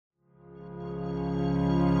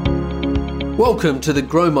Welcome to the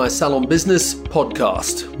Grow My Salon Business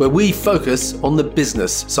podcast, where we focus on the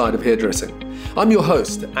business side of hairdressing. I'm your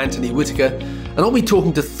host, Anthony Whitaker, and I'll be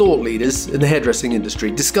talking to thought leaders in the hairdressing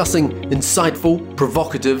industry, discussing insightful,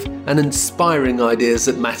 provocative, and inspiring ideas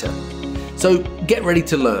that matter. So get ready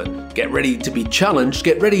to learn, get ready to be challenged,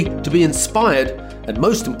 get ready to be inspired, and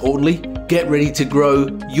most importantly, get ready to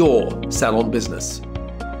grow your salon business.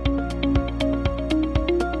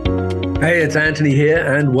 Hey, it's Anthony here,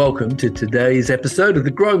 and welcome to today's episode of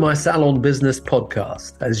the Grow My Salon Business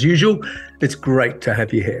podcast. As usual, it's great to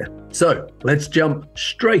have you here. So let's jump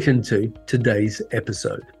straight into today's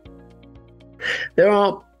episode. There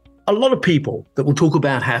are a lot of people that will talk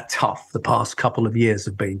about how tough the past couple of years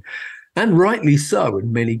have been, and rightly so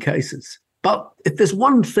in many cases. But if there's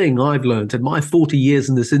one thing I've learned in my 40 years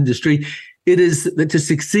in this industry, it is that to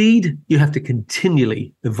succeed, you have to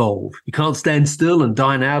continually evolve. You can't stand still and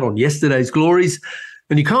dine out on yesterday's glories,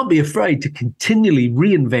 and you can't be afraid to continually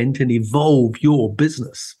reinvent and evolve your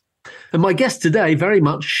business. And my guest today very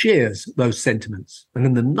much shares those sentiments. And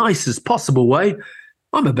in the nicest possible way,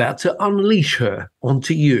 I'm about to unleash her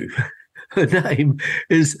onto you. Her name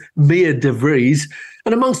is Mia Vries,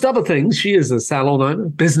 and amongst other things, she is a salon owner,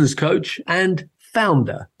 business coach, and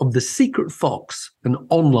founder of The Secret Fox, an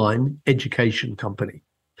online education company.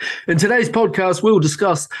 In today's podcast, we'll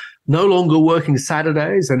discuss no longer working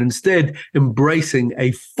Saturdays and instead embracing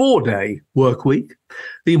a 4-day work week,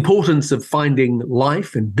 the importance of finding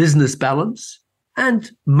life and business balance,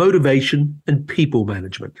 and motivation and people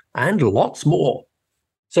management, and lots more.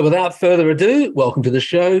 So without further ado, welcome to the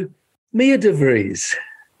show, Mia Vries.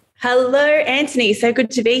 Hello, Anthony. So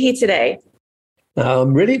good to be here today.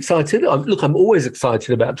 I'm really excited. I'm always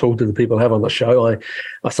excited about talking to the people I have on the show.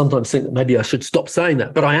 I sometimes think that maybe I should stop saying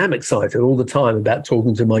that, but I am excited all the time about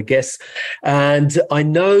talking to my guests. And I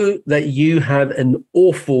know that you have an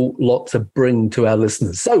awful lot to bring to our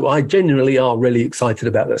listeners. So I genuinely are really excited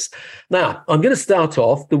about this. Now, I'm going to start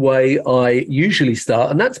off the way I usually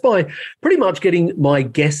start, and that's by pretty much getting my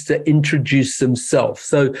guests to introduce themselves.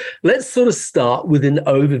 So let's sort of start with an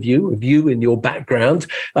overview of you and your background.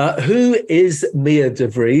 Who is Mia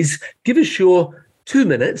Vries? Give us your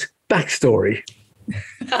 2-minute backstory.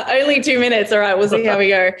 Only 2 minutes. All right, we'll see how we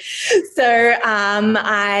go. So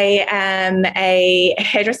I am a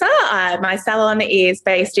hairdresser. My salon is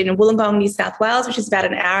based in Wollongong, New South Wales, which is about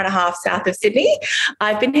an hour and a half south of Sydney.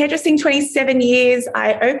 I've been hairdressing 27 years.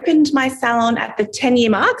 I opened my salon at the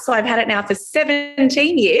 10-year mark, so I've had it now for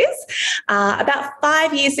 17 years. About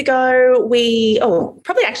 5 years ago,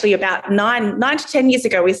 probably actually about 9 to 10 years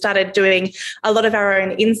ago, we started doing a lot of our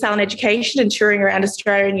own in-salon education and touring around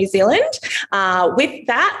Australia and New Zealand. With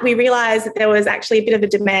that, we realised that there was actually a bit of a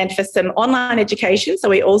demand for some online education. So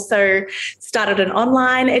we also started an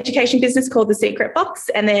online education business called The Secret Fox.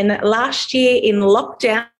 And then last year in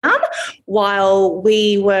lockdown, while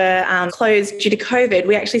we were closed due to COVID,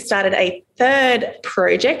 we actually started a third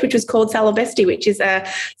project, which was called Salon Bestie, which is a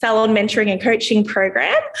salon mentoring and coaching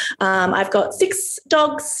program. I've got 6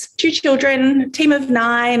 dogs, 2 children, team of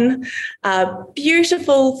 9, a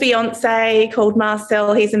beautiful fiance called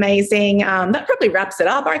Marcel. He's amazing. That probably wraps it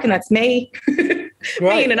up. I reckon that's me.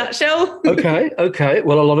 Me in a nutshell. Okay.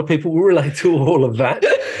 Well, a lot of people will relate to all of that.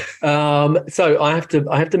 So I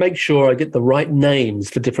have to make sure I get the right names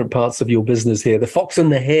for different parts of your business here. The Fox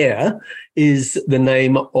and the Hare is the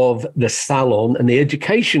name of the salon, and the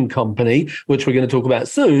education company, which we're going to talk about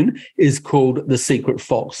soon, is called The Secret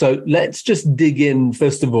Fox. So let's just dig in,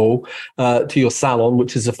 first of all, to your salon,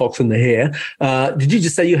 which is the Fox and the Hare. Did you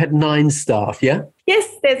just say you had 9 staff, yeah? Yes,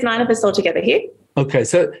 there's 9 of us all together here. Okay,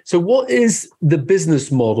 so what is the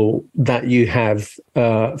business model that you have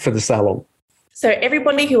for the salon? So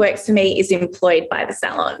everybody who works for me is employed by the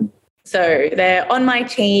salon. So they're on my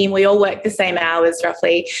team. We all work the same hours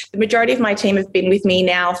roughly. The majority of my team have been with me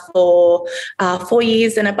now for 4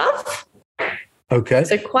 years and above. Okay.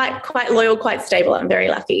 So quite loyal, quite stable. I'm very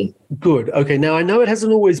lucky. Good. Okay. Now, I know it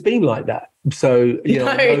hasn't always been like that. So,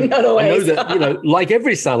 not always. I know that, like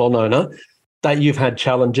every salon owner, that you've had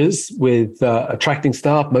challenges with attracting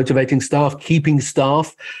staff, motivating staff, keeping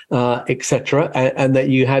staff, etc., and that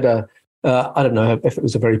you had I don't know if it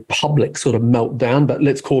was a very public sort of meltdown, but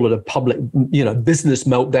let's call it a public, business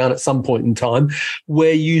meltdown at some point in time,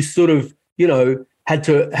 where you sort of, had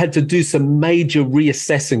to do some major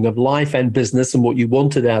reassessing of life and business and what you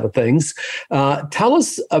wanted out of things. Tell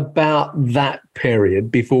us about that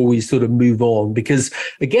period before we sort of move on, because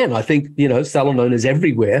again, I think, salon owners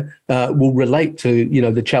everywhere will relate to,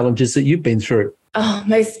 the challenges that you've been through. Oh,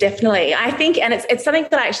 most definitely. I think, and it's something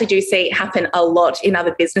that I actually do see happen a lot in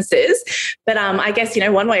other businesses. But I guess,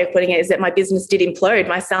 one way of putting it is that my business did implode.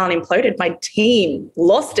 My salon imploded. My team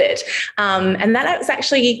lost it. And that was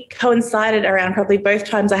actually coincided around probably both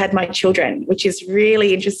times I had my children, which is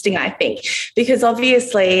really interesting, I think, because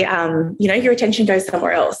obviously, your attention goes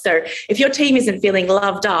somewhere else. So if your team isn't feeling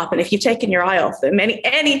loved up and if you've taken your eye off them,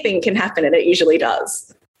 anything can happen, and it usually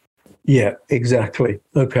does. Yeah, exactly.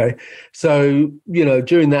 Okay. So,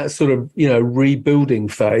 during that sort of, rebuilding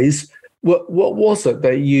phase, what was it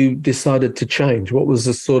that you decided to change? What was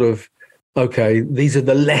the sort of, okay, these are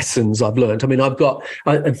the lessons I've learned? I mean,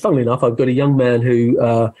 and funnily enough, I've got a young man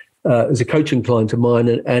who is a coaching client of mine,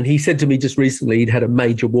 and he said to me just recently he'd had a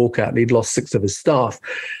major walkout and he'd lost 6 of his staff.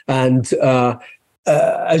 And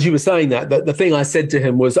as you were saying that, the thing I said to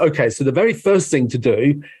him was, okay, so the very first thing to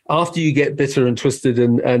do after you get bitter and twisted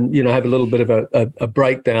and have a little bit of a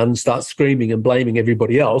breakdown and start screaming and blaming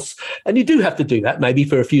everybody else, and you do have to do that maybe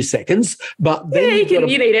for a few seconds, but then you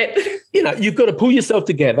need it. You've got to pull yourself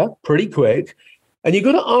together pretty quick, and you've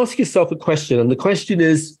got to ask yourself a question. And the question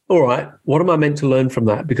is, all right, what am I meant to learn from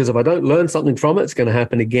that? Because if I don't learn something from it, it's going to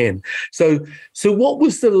happen again. So what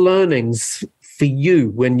was the learnings for you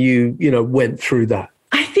when you went through that?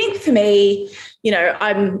 I think for me,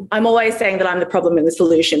 I'm always saying that I'm the problem and the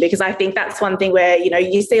solution, because I think that's one thing where,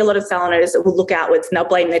 you see a lot of salon owners that will look outwards and they'll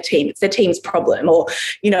blame their team. It's their team's problem, or,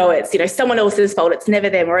 it's, someone else's fault. It's never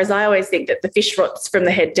them. Whereas I always think that the fish rots from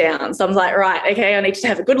the head down. So I'm like, right, okay, I need to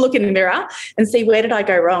have a good look in the mirror and see where did I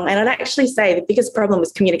go wrong. And I'd actually say the biggest problem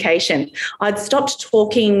was communication. I'd stopped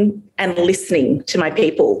talking and listening to my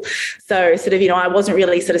people. So sort of, I wasn't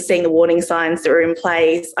really sort of seeing the warning signs that were in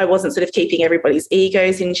place. I wasn't sort of keeping everybody's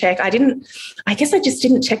egos in check. I guess I just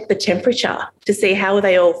didn't check the temperature to see how are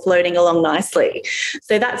they all floating along nicely.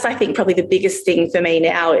 So that's, I think, probably the biggest thing for me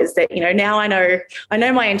now is that, now I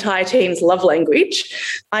know my entire team's love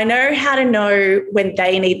language. I know how to know when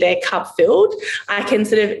they need their cup filled. I can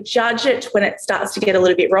sort of judge it when it starts to get a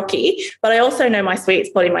little bit rocky, but I also know my sweet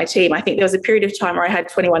spot in my team. I think there was a period of time where I had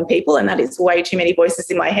 21 people, and that is way too many voices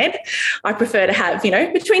in my head. I prefer to have,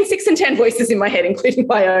 between 6 and 10 voices in my head, including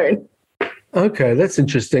my own. Okay, that's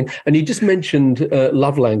interesting. And you just mentioned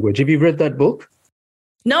love language. Have you read that book?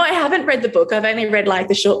 No, I haven't read the book. I've only read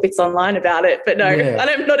the short bits online about it, but no, yeah.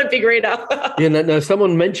 I'm not a big reader. No,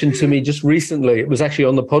 someone mentioned to me just recently, it was actually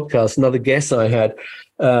on the podcast, another guest I had,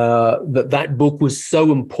 that book was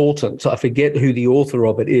so important. I forget who the author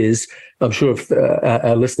of it is. I'm sure if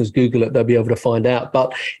our listeners Google it, they'll be able to find out.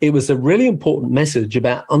 But it was a really important message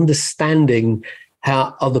about understanding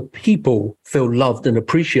how other people feel loved and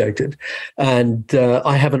appreciated. And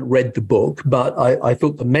I haven't read the book, but I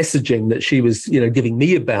thought the messaging that she was, giving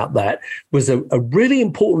me about that was a really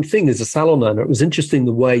important thing as a salon owner. It was interesting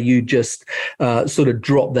the way you just sort of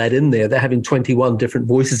dropped that in there. They're having 21 different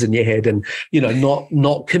voices in your head and,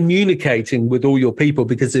 not communicating with all your people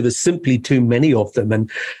because there was simply too many of them.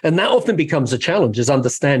 And that often becomes a challenge, is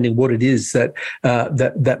understanding what it is that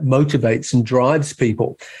motivates and drives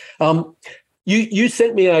people. You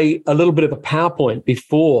sent me a little bit of a PowerPoint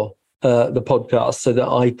before the podcast so that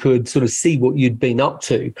I could sort of see what you'd been up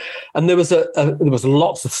to, and there was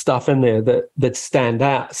lots of stuff in there that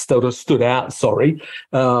stood out. Sorry.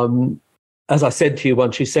 As I said to you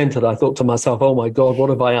once you sent it, I thought to myself, "Oh my God,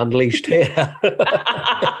 what have I unleashed here?"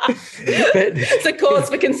 It's a cause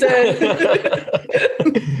for concern.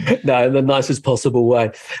 No, in the nicest possible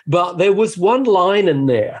way. But there was one line in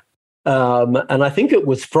there. And I think it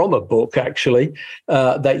was from a book, actually,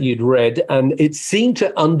 that you'd read, and it seemed to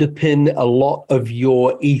underpin a lot of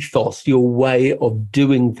your ethos, your way of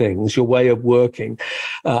doing things, your way of working.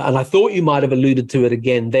 And I thought you might have alluded to it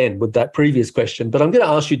again then with that previous question, but I'm going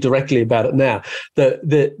to ask you directly about it now.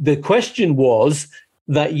 The question was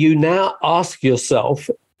that you now ask yourself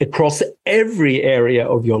across every area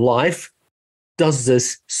of your life, does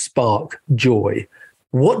this spark joy?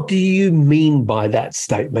 What do you mean by that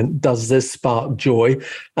statement? Does this spark joy?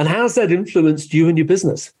 And how's that influenced you and your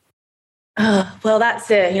business? Well,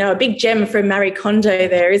 that's a big gem from Marie Kondo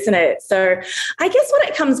there, isn't it? So I guess what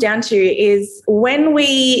it comes down to is once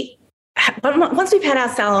we've had our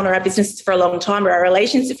salon or our business for a long time, or our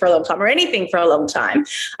relationship for a long time, or anything for a long time,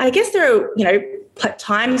 I guess there are,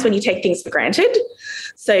 times when you take things for granted.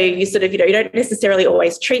 So you sort of, you don't necessarily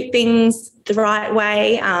always treat things the right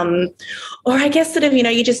way. Or I guess sort of,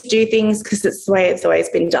 you just do things because it's the way it's always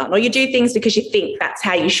been done. Or you do things because you think that's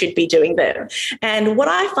how you should be doing them. And what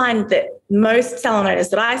I find that most salon owners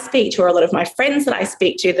that I speak to, or a lot of my friends that I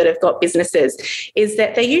speak to that have got businesses, is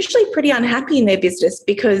that they're usually pretty unhappy in their business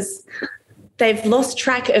because they've lost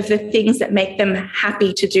track of the things that make them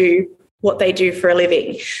happy to do what they do for a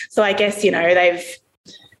living. So I guess,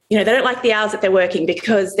 they don't like the hours that they're working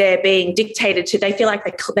because they're being dictated to. They feel like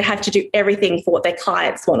they have to do everything for what their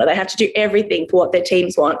clients want, or they have to do everything for what their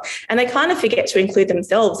teams want. And they kind of forget to include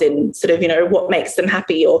themselves in sort of, what makes them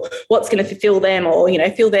happy or what's going to fulfill them or,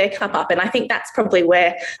 fill their cup up. And I think that's probably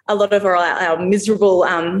where a lot of our miserable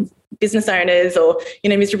business owners or,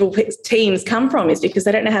 miserable teams come from, is because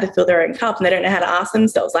they don't know how to fill their own cup and they don't know how to ask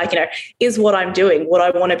themselves, like, is what I'm doing what I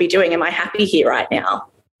want to be doing? Am I happy here right now?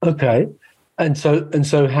 Okay. And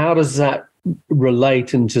so how does that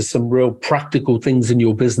relate into some real practical things in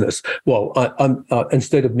your business? Well, I'm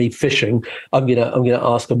instead of me fishing, I'm gonna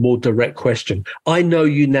ask a more direct question. I know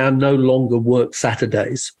you now no longer work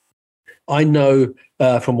Saturdays. I know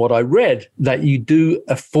from what I read that you do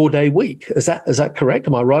a 4-day week. Is that correct?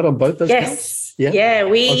 Am I right on both those Yes. counts? Yeah,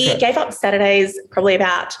 we gave up Saturdays probably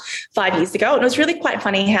about 5 years ago. And it was really quite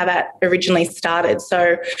funny how that originally started. So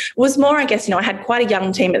it was more, I guess, I had quite a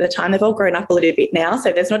young team at the time. They've all grown up a little bit now.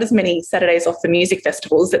 So there's not as many Saturdays off for music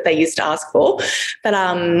festivals that they used to ask for. But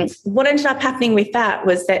what ended up happening with that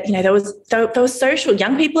was that, there was social.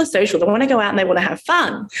 Young people are social. They want to go out and they want to have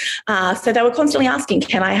fun. So they were constantly asking,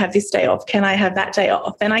 can I have this day off? Can I have that day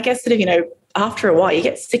off? And I guess sort of, after a while, you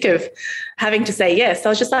get sick of having to say yes. So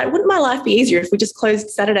I was just like, wouldn't my life be easier if we just closed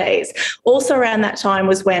Saturdays? Also around that time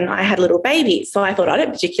was when I had little babies. So I thought I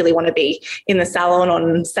don't particularly want to be in the salon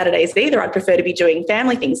on Saturdays either. I'd prefer to be doing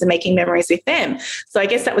family things and making memories with them. So I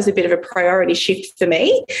guess that was a bit of a priority shift for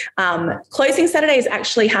me. Closing Saturdays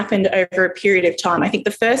actually happened over a period of time. I think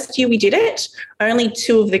the first year we did it, only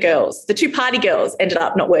two of the girls, the two party girls, ended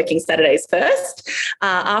up not working Saturdays first.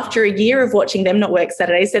 After a year of watching them not work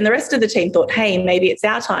Saturdays, then the rest of the team thought, hey, maybe it's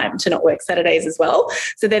our time to not work Saturdays as well.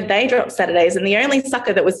 So then they dropped Saturdays, and the only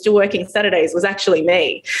sucker that was still working Saturdays was actually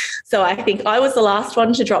me. So I think I was the last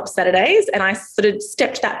one to drop Saturdays, and I sort of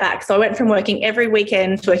stepped that back. So I went from working every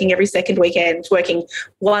weekend to working every second weekend to working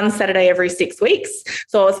one Saturday every 6 weeks.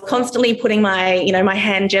 So I was constantly putting my, my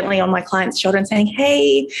hand gently on my client's shoulder and saying,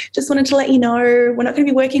 hey, just wanted to let you know we're not going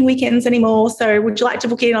to be working weekends anymore. So would you like to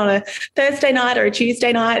book in on a Thursday night or a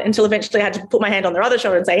Tuesday night? Until eventually I had to put my hand on their other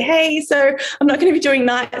shoulder and say, hey, so I'm not going to be doing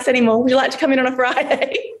nights anymore. Would you like to come in on a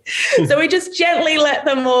Friday? So we just gently let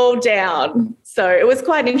them all down. So it was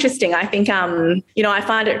quite interesting. I think, I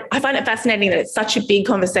find it fascinating that it's such a big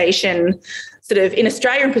conversation, sort of in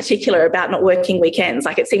Australia in particular, about not working weekends.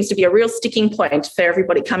 Like, it seems to be a real sticking point for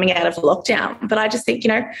everybody coming out of lockdown. But I just think,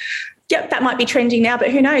 yep, that might be trending now, but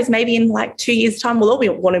who knows? Maybe in like 2 years' time, we'll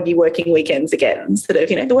all want to be working weekends again. Sort of,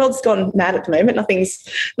 the world's gone mad at the moment.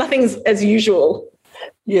 Nothing's as usual.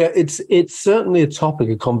 Yeah, it's certainly a topic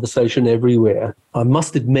of conversation everywhere. I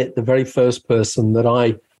must admit, the very first person that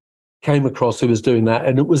I came across who was doing that,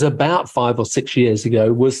 and it was about 5 or 6 years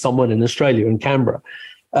ago, was someone in Australia, in Canberra.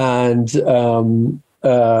 And I'm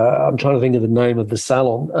trying to think of the name of the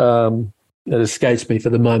salon. It escapes me for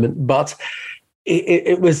the moment, but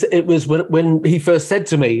it was when he first said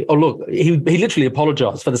to me, "Oh, look," he literally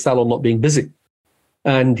apologized for the salon not being busy.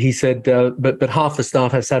 And he said, but half the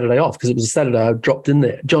staff have Saturday off, because it was a Saturday. I dropped in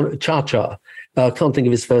there. John Cha-Cha, I can't think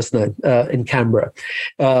of his first name, in Canberra.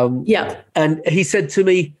 And he said to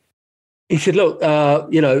me, he said, look, I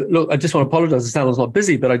just want to apologize. The salon's not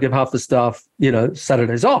busy, but I give half the staff,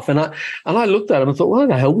 Saturdays off. And I looked at him and thought, why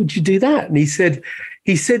the hell would you do that? And he said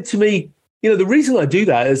to me, the reason I do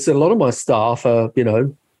that is that a lot of my staff are,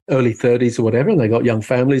 early 30s or whatever, and they got young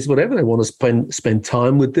families, whatever. They want to spend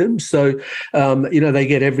time with them. So, they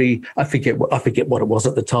get I forget what it was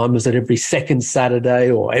at the time. Was it every second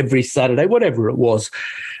Saturday or every Saturday, whatever it was?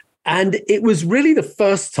 And it was really the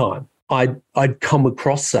first time I'd come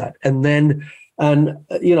across that. And then,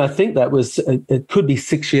 I think that was, it could be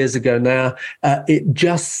 6 years ago now. It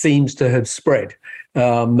just seems to have spread.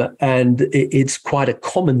 And it's quite a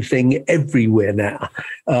common thing everywhere now,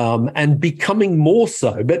 and becoming more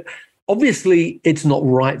so. But obviously, it's not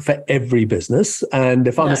right for every business. And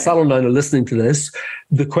if I'm a salon owner listening to this,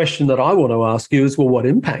 the question that I want to ask you is, well, what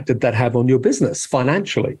impact did that have on your business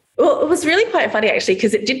financially? Well, it was really quite funny, actually,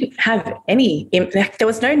 because it didn't have any impact. There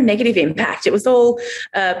was no negative impact. It was all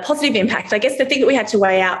positive impact. I guess the thing that we had to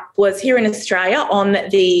weigh out was, here in Australia, on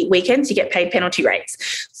the weekends, you get paid penalty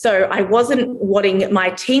rates. So I wasn't wanting my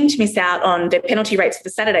team to miss out on their penalty rates for the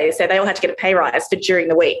Saturdays. So they all had to get a pay rise for during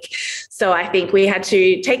the week. So I think we had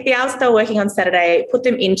to take the hours they were working on Saturday, put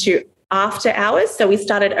them into after hours. So we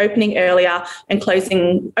started opening earlier and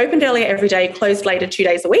opened earlier every day, closed later 2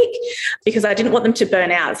 days a week, because I didn't want them to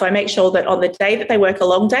burn out. So I make sure that on the day that they work a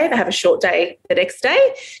long day, they have a short day the next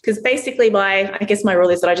day. Because basically my rule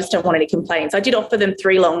is that I just don't want any complaints. I did offer them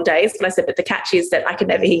 3 long days, but I said, but the catch is that I could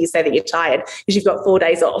never hear you say that you're tired because you've got 4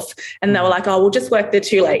 days off. And they were like, oh, we'll just work the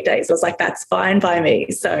 2 late days. I was like, that's fine by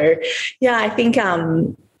me. So yeah, I think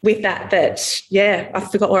with that, I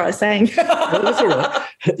forgot what I was saying. No, that's all right.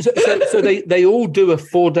 So they all do a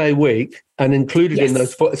 4-day week, and included in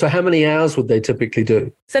those 4. So how many hours would they typically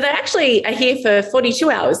do? So they actually are here for 42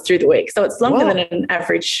 hours through the week. So it's longer than an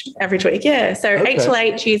average week. Yeah. So 8 till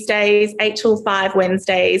 8 Tuesdays, 8 till 5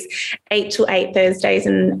 Wednesdays, 8 till 8 Thursdays,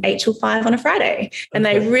 and 8 till 5 on a Friday. And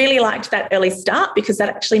they really liked that early start because that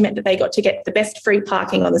actually meant that they got to get the best free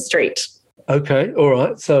parking on the street. Okay, all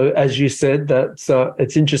right. So as you said, that's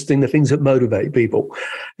it's interesting, the things that motivate people.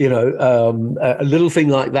 A little thing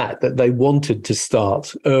like that they wanted to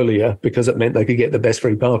start earlier because it meant they could get the best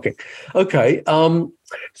free parking. Okay,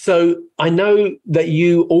 so I know that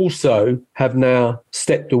you also have now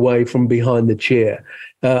stepped away from behind the chair.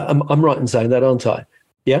 I'm right in saying that, aren't I?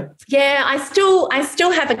 Yeah. Yeah, I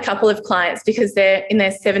still have a couple of clients because they're in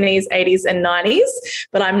their 70s, 80s, and 90s,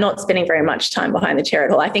 but I'm not spending very much time behind the chair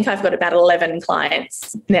at all. I think I've got about 11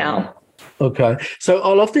 clients now. Okay. So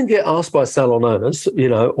I'll often get asked by salon owners,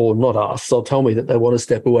 or not asked, they'll tell me that they want to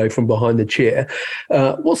step away from behind the chair.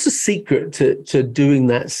 What's the secret to doing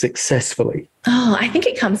that successfully? Oh, I think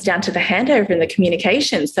it comes down to the handover and the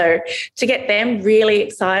communication. So to get them really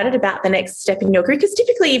excited about the next step in your career, because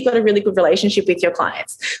typically you've got a really good relationship with your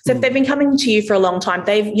clients. So if they've been coming to you for a long time,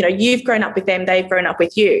 you've grown up with them, they've grown up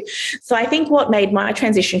with you. So I think what made my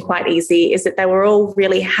transition quite easy is that they were all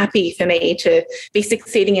really happy for me to be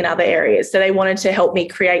succeeding in other areas. So they wanted to help me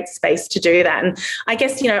create space to do that. And I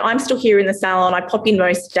guess, I'm still here in the salon. I pop in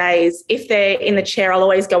most days. If they're in the chair, I'll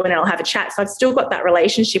always go in and I'll have a chat. So I've still got that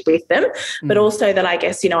relationship with them. But also that I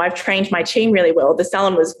guess, I've trained my team really well. The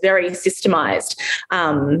salon was very systemized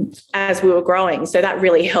as we were growing. So that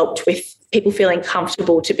really helped with people feeling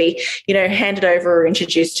comfortable to be, handed over or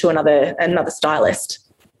introduced to another stylist.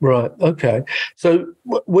 Right. Okay. So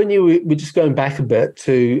when we're just going back a bit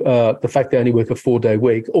to the fact they only work a 4-day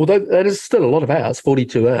week, although that is still a lot of hours,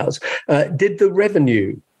 42 hours, did the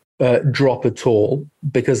revenue drop at all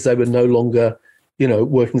because they were no longer,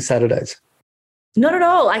 working Saturdays? Not at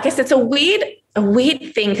all. I guess it's a weird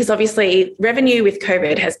thing because obviously revenue with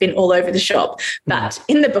COVID has been all over the shop. But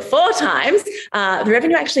in the before times, the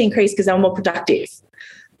revenue actually increased because they were more productive.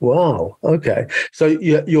 Wow. Okay. So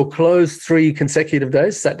you're closed 3 consecutive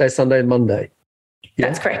days, Saturday, Sunday, and Monday? Yeah?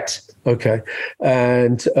 That's correct. Okay.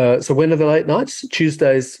 And so when are the late nights?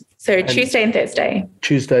 Tuesdays? So Tuesday and Thursday.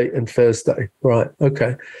 Tuesday and Thursday. Right.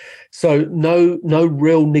 Okay. So no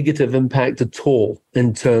real negative impact at all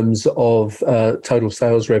in terms of total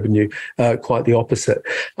sales revenue, quite the opposite.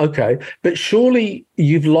 Okay, but surely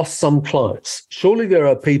you've lost some clients. Surely there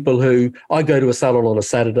are people who, I go to a salon on a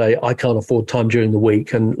Saturday, I can't afford time during the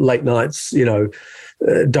week, and late nights,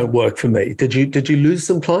 don't work for me. Did you lose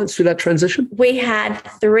some clients through that transition? We had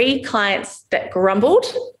 3 clients that grumbled,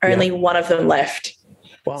 only one of them left.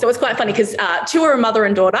 Wow. So it's quite funny because 2 are a mother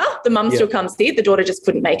and daughter. The mum still comes here. The daughter just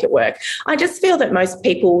couldn't make it work. I just feel that most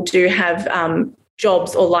people do have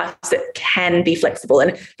jobs or lives that can be flexible.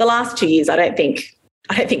 And the last 2 years, I don't think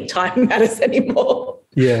time matters anymore.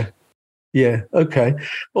 Yeah. Yeah. Okay.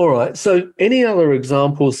 All right. So any other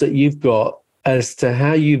examples that you've got as to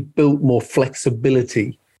how you've built more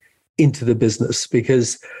flexibility into the business?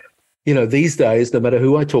 Because these days, no matter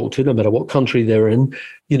who I talk to, no matter what country they're in,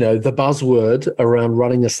 the buzzword around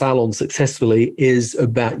running a salon successfully is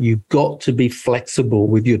about you've got to be flexible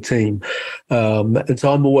with your team. And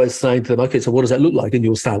so I'm always saying to them, okay, so what does that look like in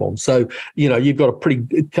your salon? So, you've got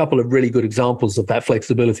a couple of really good examples of that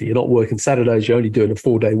flexibility. You're not working Saturdays, you're only doing a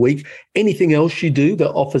 4-day week. Anything else you do that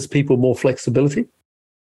offers people more flexibility?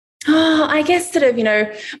 Oh, I guess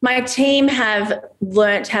my team have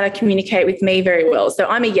learnt how to communicate with me very well. So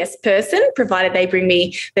I'm a yes person, provided they bring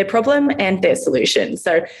me their problem and their solution.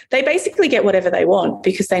 So they basically get whatever they want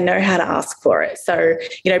because they know how to ask for it. So,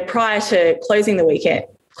 prior to closing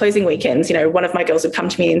weekends, one of my girls would come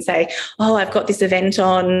to me and say, oh, I've got this event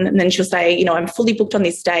on. And then she'll say, I'm fully booked on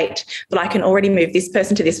this date, but I can already move this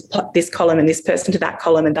person to this column and this person to that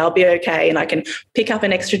column and they'll be okay. And I can pick up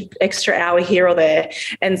an extra hour here or there.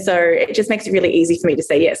 And so it just makes it really easy for me to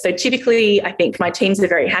say yes. So typically I think my team's a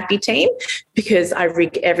very happy team because I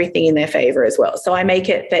rig everything in their favor as well. So I make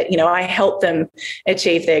it that, I help them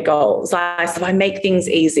achieve their goals. I make things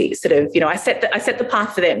easy, I set the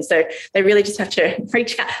path for them. So they really just have to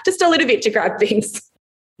reach out just a little bit to grab things.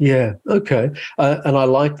 Yeah. Okay. And I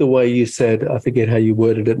like the way you said, I forget how you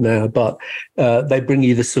worded it now, but they bring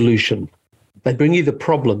you the solution. They bring you the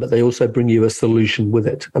problem, but they also bring you a solution with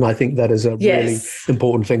it. And I think that is a really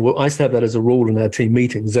important thing. Well, I used to have that as a rule in our team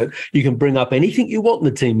meetings, that you can bring up anything you want in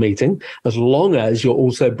the team meeting, as long as you're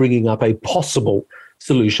also bringing up a possible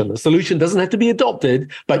solution. The solution doesn't have to be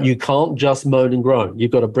adopted, but you can't just moan and groan. You've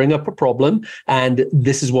got to bring up a problem, and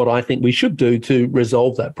this is what I think we should do to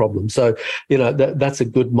resolve that problem. So, that's a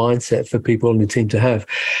good mindset for people on the team to have.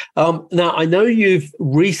 Now, I know you've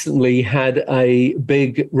recently had a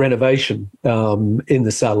big renovation in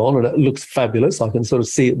the salon, and it looks fabulous. I can sort of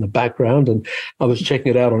see it in the background, and I was checking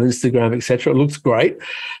it out on Instagram, etc. It looks great.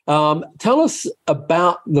 Tell us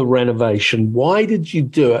about the renovation. Why did you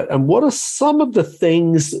do it? And what are some of the things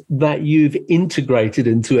that you've integrated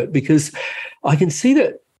into it? Because I can see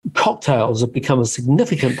that cocktails have become a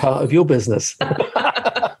significant part of your business. So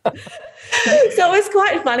it was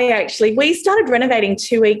quite funny, actually. We started renovating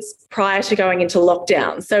 2 weeks prior to going into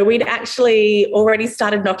lockdown. So we'd actually already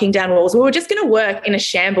started knocking down walls. We were just going to work in a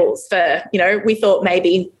shambles for, we thought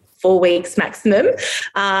maybe 4 weeks maximum.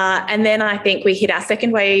 And then I think we hit our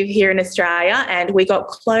second wave here in Australia, and we got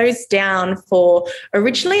closed down for,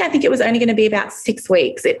 originally, I think it was only going to be about 6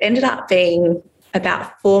 weeks. It ended up being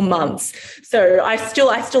about 4 months. So I still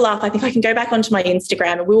laugh. I think I can go back onto my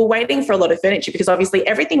Instagram, and we were waiting for a lot of furniture because obviously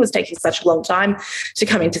everything was taking such a long time to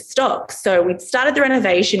come into stock. So we'd started the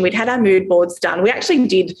renovation. We'd had our mood boards done. We actually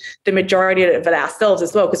did the majority of it ourselves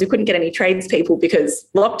as well because we couldn't get any tradespeople because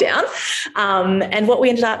lockdown. And what we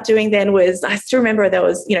ended up doing then was, I still remember there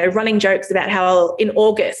was, running jokes about how in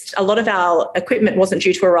August, a lot of our equipment wasn't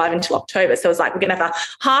due to arrive until October. So it was like, we're going to have a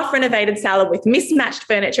half renovated salon with mismatched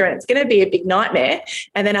furniture, and it's going to be a big nightmare.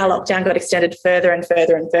 And then our lockdown got extended further and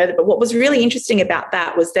further and further. But what was really interesting about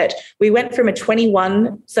that was that we went from a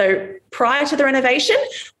 21, so prior to the renovation,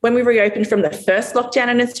 when we reopened from the first lockdown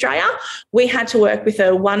in Australia, we had to work with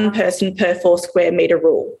a 1 person per 4 square metre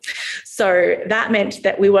rule. So that meant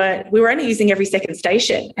that we were only using every second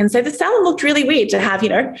station. And so the salon looked really weird to have,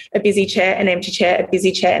 a busy chair, an empty chair, a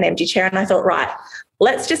busy chair, an empty chair. And I thought, right,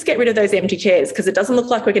 let's just get rid of those empty chairs because it doesn't look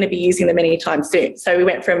like we're going to be using them anytime soon. So we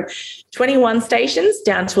went from 21 stations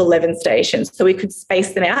down to 11 stations so we could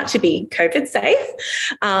space them out to be COVID safe.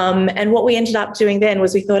 And what we ended up doing then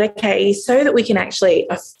was we thought, okay, so that we can actually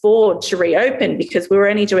afford to reopen, because we were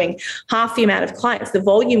only doing half the amount of clients, the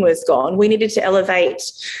volume was gone. We needed to elevate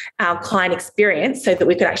our client experience so that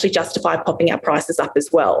we could actually justify popping our prices up as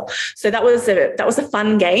well. So that was a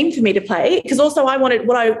fun game for me to play, because also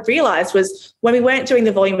what I realized was when we weren't doing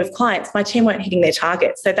the volume of clients, my team weren't hitting their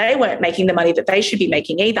targets. So they weren't making the money that they should be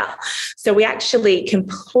making either. So we actually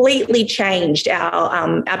completely changed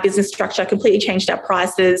our business structure, completely changed our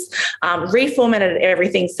prices, reformatted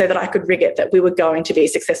everything so that I could rig it that we were going to be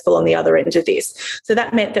successful on the other end of this. So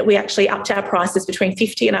that meant that we actually upped our prices between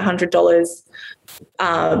 $50 and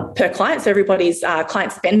 $100 per client. So everybody's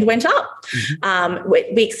client spend went up. Mm-hmm.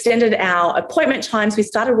 We extended our appointment times. We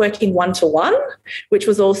started working 1-to-1, which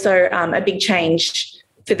was also a big change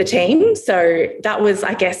for the team. So that was,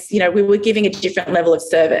 I guess, we were giving a different level of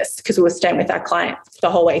service because we were staying with our clients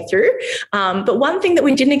the whole way through. But one thing that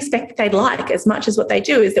we didn't expect that they'd like as much as what they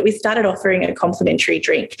do is that we started offering a complimentary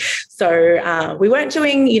drink. So we weren't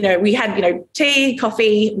doing, we had, tea,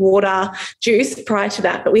 coffee, water, juice prior to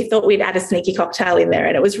that, but we thought we'd add a sneaky cocktail in there.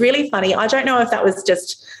 And it was really funny. I don't know if that was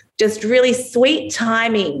just really sweet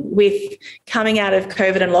timing with coming out of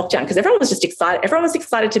COVID and lockdown, because everyone was just excited. Everyone was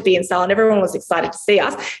excited to be in salon. Everyone was excited to see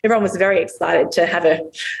us. Everyone was very excited to have a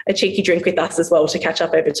cheeky drink with us as well to catch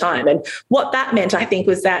up over time. And what that meant, I think,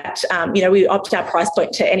 was that, we upped our price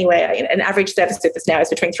point to anywhere. An average service with us now is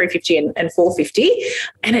between $350 and $450.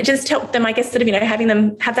 And it just helped them, I guess, sort of, having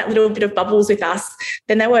them have that little bit of bubbles with us.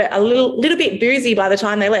 Then they were a little bit boozy by the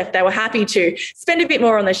time they left. They were happy to spend a bit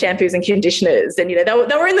more on the shampoos and conditioners. And,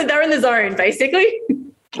 they were in the zone, basically.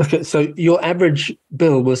 Okay, so your average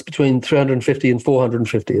bill was between $350 and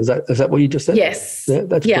 $450. Is that what you just said? Yes. Yeah,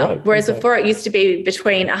 that's great. Whereas before it used to be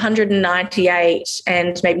between $198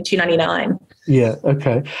 and maybe $299. Yeah.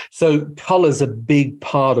 Okay. So colour's a big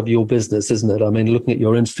part of your business, isn't it? I mean, looking at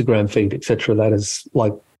your Instagram feed, etc., that is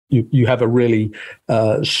like you have a really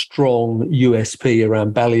strong USP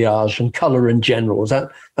around balayage and colour in general.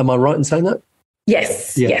 Am I right in saying that?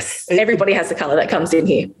 Yes. Yeah. Yes. Everybody has the colour that comes in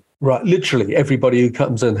here. Right. Literally everybody who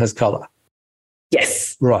comes in has colour.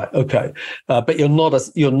 Yes. Right. Okay. But you're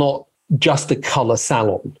not just a colour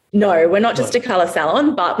salon. No, we're not just a colour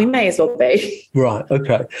salon, but we may as well be. Right.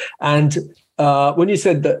 Okay. And when you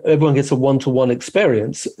said that everyone gets a 1-to-1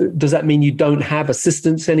 experience, does that mean you don't have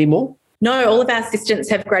assistants anymore? No, all of our assistants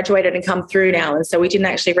have graduated and come through now, and so we didn't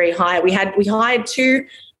actually rehire. We hired 2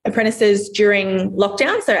 apprentices during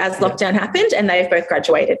lockdown, so as lockdown happened, and they've both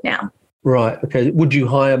graduated now. Right. Okay. Would you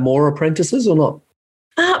hire more apprentices or not?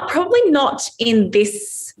 Probably not in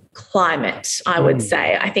this climate, I would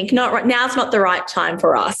say. I think not right now's not the right time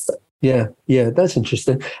for us. Yeah, that's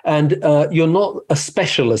interesting. And you're not a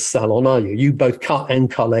specialist salon, are you? You both cut and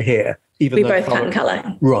colour hair. We both cut and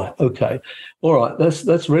colour. Right. Okay. All right.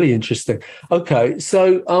 That's really interesting. Okay.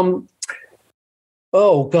 So,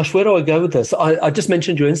 oh gosh, where do I go with this? I just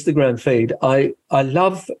mentioned your Instagram feed. I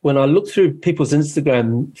love when I look through people's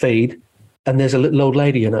Instagram feed, and there's a little old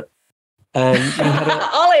lady in it. And you had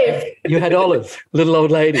Olive. You had Olive, little old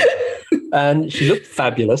lady, and she looked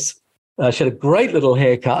fabulous. She had a great little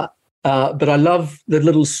haircut. But I love the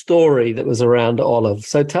little story that was around Olive.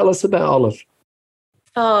 So tell us about Olive.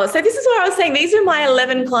 Oh, so this is what I was saying. These are my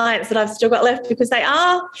 11 clients that I've still got left because they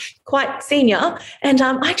are quite senior. And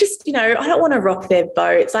I just, I don't want to rock their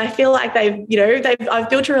boats. I feel like I've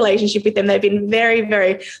built a relationship with them. They've been very,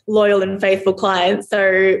 very loyal and faithful clients.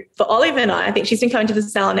 So for Olive and I think she's been coming to the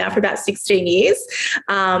salon now for about 16 years.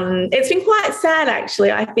 It's been quite sad,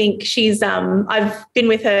 actually. I think I've been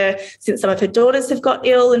with her since some of her daughters have got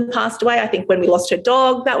ill and passed away. I think when we lost her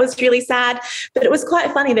dog, that was really sad. But it was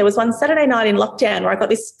quite funny. There was one Saturday night in lockdown where I got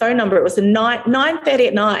this phone number. It was 9:30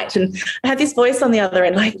 at night, and I had this voice on the other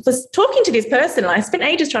end. I was talking to this person, and I spent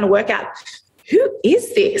ages trying to work out who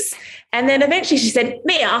is this. And then eventually she said,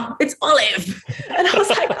 Mia, it's Olive. And I was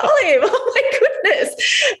like, Olive, oh my goodness.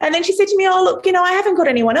 And then she said to me, oh, look, I haven't got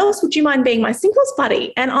anyone else. Would you mind being my singles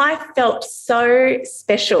buddy? And I felt so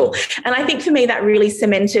special. And I think for me that really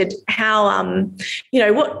cemented how,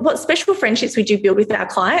 what special friendships we do build with our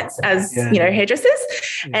clients as, hairdressers.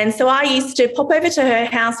 Yeah. And so I used to pop over to her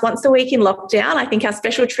house once a week in lockdown. I think our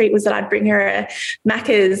special treat was that I'd bring her a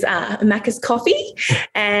Macca's coffee,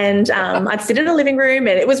 and I'd sit in the living room,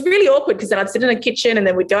 and it was really awkward because then I'd sit in the kitchen and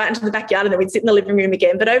then we'd go out into the backyard and then we'd sit in the living room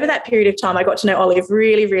again. But over that period of time, I got to know Olive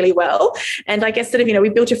really, really well. And I guess we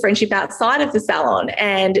built a friendship outside of the salon,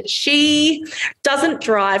 and she doesn't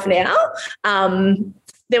drive now.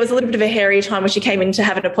 There was a little bit of a hairy time when she came in to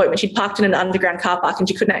have an appointment. She'd parked in an underground car park and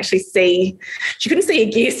she couldn't see a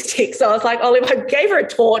gear stick. So I was like, Olive, I gave her a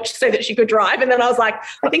torch so that she could drive. And then I was like,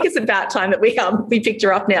 I think it's about time that we picked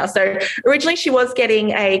her up now. So originally she was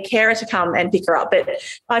getting a carer to come and pick her up, but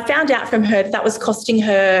I found out from her that was costing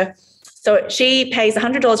her. So she pays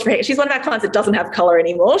 $100 for hair. She's one of our clients that doesn't have colour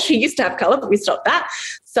anymore. She used to have colour, but we stopped that.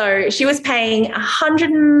 So she was paying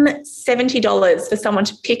 $170 for someone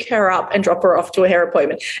to pick her up and drop her off to a hair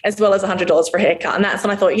appointment, as well as $100 for a haircut. And that's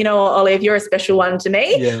when I thought, Olive, you're a special one to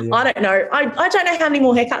me. Yeah. I don't know. I don't know how many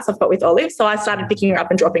more haircuts I've got with Olive. So I started picking her up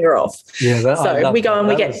and dropping her off. Yeah, so we go and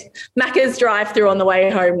we get Macca's drive-through on the way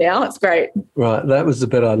home now. It's great. Right. That was the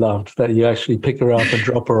bit I loved, that you actually pick her up and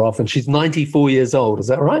drop her off. And she's 94 years old. Is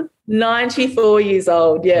that right? 94 years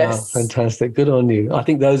old, yes. Wow, fantastic. Good on you. I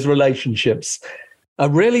think those relationships are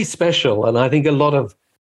really special, and I think a lot of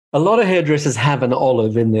hairdressers have an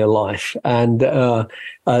Olive in their life, and I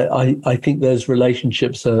think those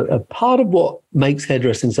relationships are part of what makes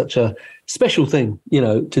hairdressing such a special thing,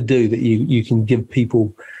 to do. That you can give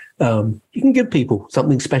people,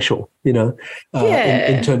 something special,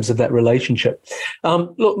 in terms of that relationship.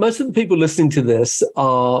 Look, most of the people listening to this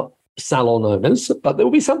are salon owners, but there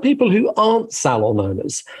will be some people who aren't salon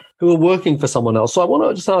owners, who are working for someone else. So I want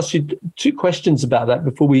to just ask you 2 questions about that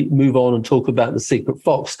before we move on and talk about the secret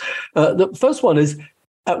fox. The first one is,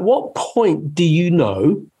 at what point do you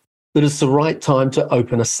know that it's the right time to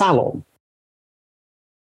open a salon?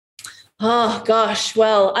 Oh, gosh.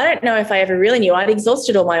 Well, I don't know if I ever really knew. I'd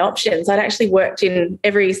exhausted all my options. I'd actually worked in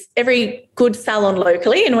every good salon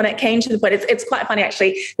locally. And when it came to the point, it's quite funny,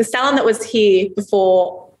 actually. The salon that was here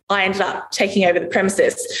before I ended up taking over the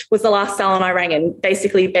premises was the last salon I rang and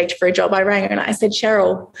basically begged for a job. I rang her and I said,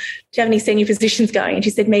 Cheryl, do you have any senior positions going? And she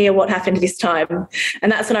said, Mia, what happened this time?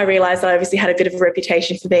 And that's when I realised I obviously had a bit of a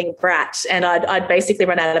reputation for being a brat, and I'd basically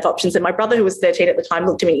run out of options. And my brother, who was 13 at the time,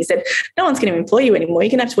 looked at me and he said, no one's going to employ you anymore. You're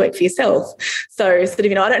going to have to work for yourself. So I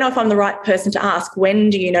don't know if I'm the right person to ask, when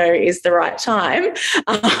do you know is the right time?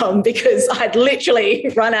 Because I'd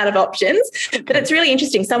literally run out of options. But it's really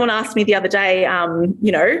interesting. Someone asked me the other day,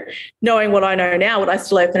 knowing what I know now, would I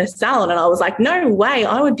still open a salon? And I was like, no way,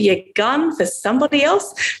 I would be a gun for somebody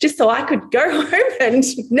else just so I could go home and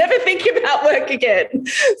never think about work again.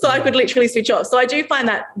 So I could literally switch off. So I do find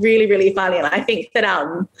that really, really funny. And I think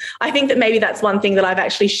that maybe that's one thing that I've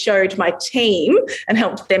actually showed my team and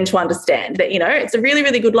helped them to understand that, it's a really,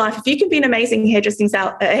 really good life. If you can be an amazing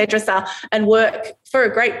hairdresser and work for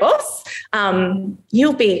a great boss,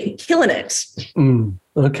 you'll be killing it.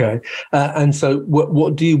 Okay. And so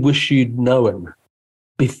what do you wish you'd known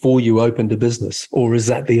before you opened a business, or is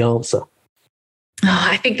that the answer?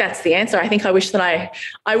 I think that's the answer. I think I wish that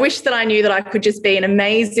I knew that I could just be an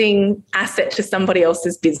amazing asset to somebody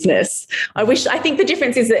else's business. I think the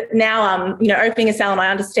difference is that now, opening a salon, I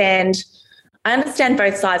understand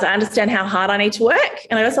both sides. I understand how hard I need to work,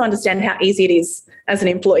 and I also understand how easy it is as an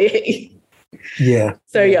employee. Yeah.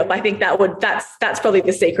 So I think that's probably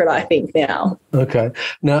the secret, I think, now. Okay.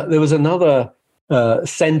 Now there was another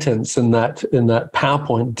sentence in that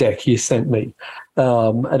PowerPoint deck you sent me.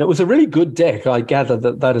 And it was a really good deck. I gather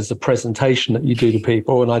that is a presentation that you do to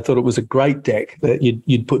people, and I thought it was a great deck that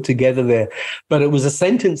you'd put together there. But it was a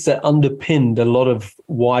sentence that underpinned a lot of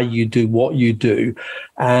why you do what you do.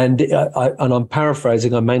 And I'm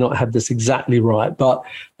paraphrasing. I may not have this exactly right, but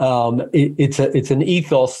it's an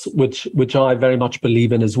ethos which I very much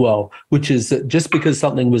believe in as well, which is that just because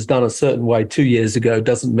something was done a certain way 2 years ago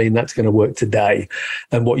doesn't mean that's going to work today.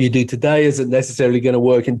 And what you do today isn't necessarily going to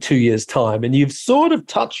work in 2 years' time. And you've sort of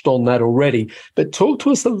touched on that already, but talk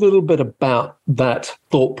to us a little bit about that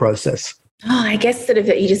thought process. I guess sort of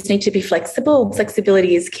that you just need to be flexible.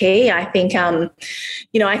 Flexibility is key. I think,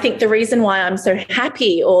 I think the reason why I'm so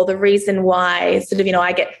happy, or the reason why sort of,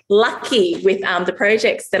 I get lucky with the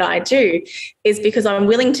projects that I do, is because I'm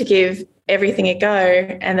willing to give everything a go,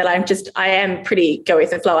 and that I am pretty go with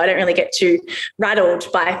the flow. I don't really get too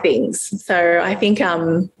rattled by things. So I think,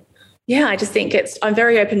 I just think I'm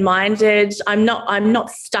very open-minded. I'm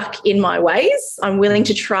not stuck in my ways. I'm willing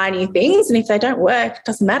to try new things. And if they don't work, it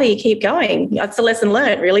doesn't matter. You keep going. That's a lesson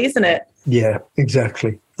learned, really, isn't it? Yeah,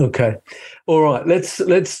 exactly. Okay. All right.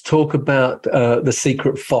 Let's talk about the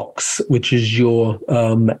Secret Fox, which is your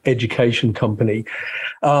education company.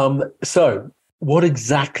 So what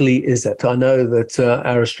exactly is it? I know that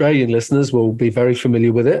our Australian listeners will be very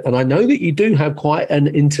familiar with it. And I know that you do have quite an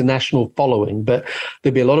international following, but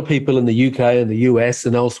there'll be a lot of people in the UK and the US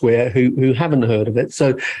and elsewhere who haven't heard of it.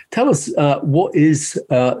 So tell us, what is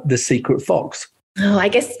the Secret Fox? Oh, I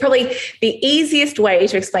guess probably the easiest way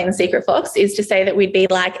to explain the Secret Fox is to say that we'd be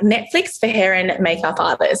like Netflix for hair and makeup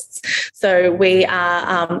artists. So we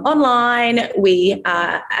are online, we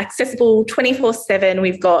are accessible 24/7.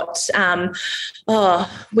 We've got,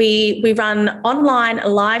 we run online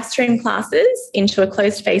live stream classes into a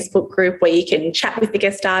closed Facebook group where you can chat with the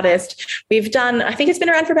guest artist. We've done, I think it's been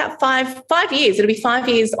around for about five years. It'll be 5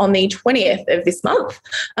 years on the 20th of this month.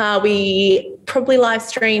 We probably live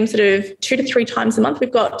stream sort of 2 to 3 times a month.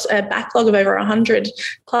 We've got a backlog of over 100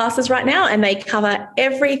 classes right now, and they cover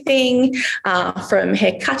everything from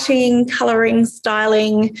hair cutting, colouring,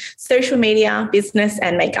 styling, social media, business,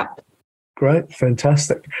 and makeup. Great,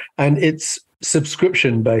 fantastic. And it's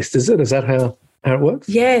subscription-based, is it? Is that how it works?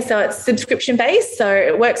 Yeah, so it's subscription-based. So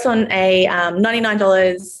it works on a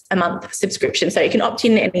 $99 a month subscription. So you can opt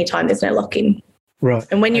in at any time. There's no lock-in. Right.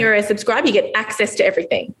 And when you're a subscriber, you get access to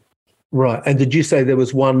everything. Right. And did you say there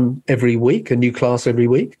was one every week, a new class every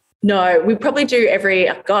week? No, we probably do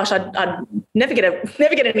I'd never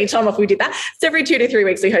get any time off if we did that. So every 2 to 3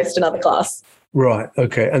 weeks, we host another class. Right.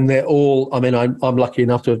 Okay. And they're all, I mean, I'm lucky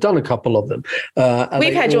enough to have done a couple of them.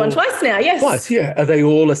 We've had you on twice now. Yes. Twice. Yeah. Are they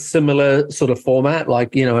all a similar sort of format,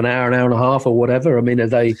 like, an hour and a half or whatever? I mean, are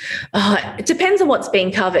they? It depends on what's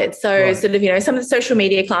being covered. So right. Sort of, some of the social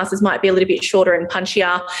media classes might be a little bit shorter and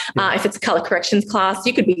punchier. Yeah. If it's a colour corrections class,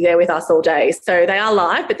 you could be there with us all day. So they are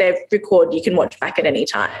live, but they're recorded. You can watch back at any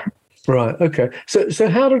time. Right. Okay. So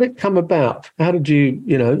how did it come about? How did you,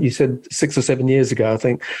 you said 6 or 7 years ago, I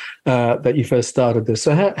think, that you first started this.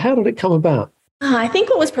 So how did it come about? I think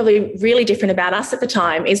what was probably really different about us at the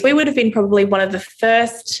time is we would have been probably one of the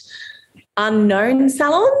first unknown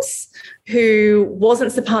salons who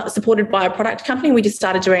wasn't supported by a product company. We just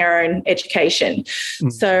started doing our own education.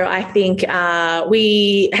 So I think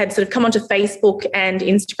we had sort of come onto Facebook and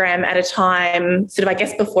Instagram at a time, sort of, I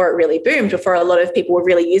guess, before it really boomed, before a lot of people were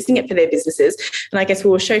really using it for their businesses. And I guess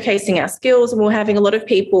we were showcasing our skills, and we were having a lot of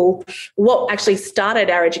people. What actually started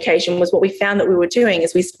our education was what we found that we were doing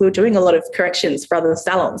is we were doing a lot of corrections for other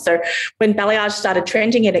salons. So when balayage started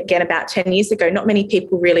trending it again about 10 years ago, not many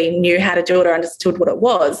people really knew how to do it or understood what it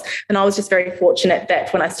was. And I was just very fortunate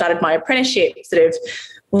that when I started my apprenticeship, sort of,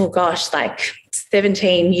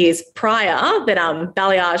 17 years prior that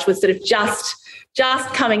balayage was sort of just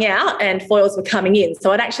coming out and foils were coming in.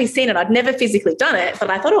 So I'd actually seen it. I'd never physically done it, but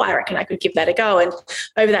I thought, I reckon I could give that a go. And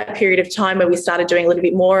over that period of time where we started doing a little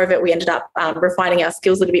bit more of it, we ended up refining our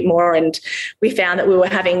skills a little bit more. And we found that we were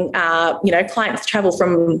having, clients travel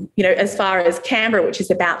from, as far as Canberra, which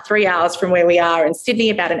is about 3 hours from where we are, and Sydney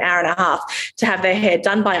about an hour and a half, to have their hair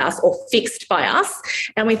done by us or fixed by us.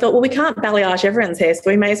 And we thought, well, we can't balayage everyone's hair, so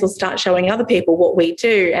we may as well start showing other people what we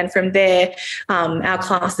do. And from there, our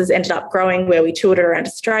classes ended up growing, where we toured around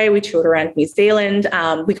Australia, we toured around New Zealand.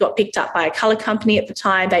 We got picked up by a colour company at the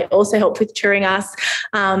time. They also helped with touring us.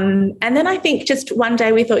 And then I think just one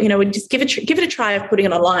day we thought, we'd just give it a try of putting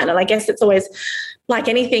it online. And I guess it's always like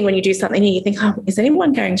anything, when you do something and you think, is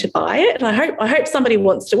anyone going to buy it? And I hope somebody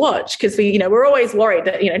wants to watch, because we're always worried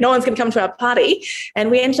that, no one's going to come to our party. And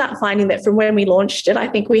we ended up finding that from when we launched it, I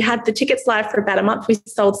think we had the tickets live for about a month. We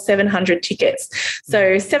sold 700 tickets.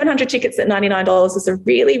 So 700 tickets at $99 was a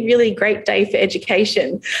really, really great day for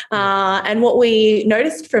education. And what we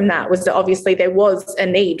noticed from that was that obviously there was a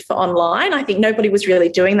need for online. I think nobody was really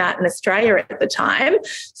doing that in Australia at the time.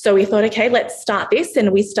 So we thought, okay, let's start this.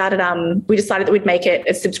 And we started, we decided that we'd make it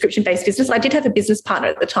a subscription-based business. I did have a business partner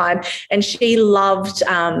at the time, and she loved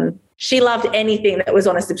anything that was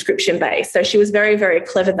on a subscription base. So she was very, very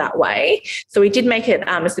clever that way. So we did make it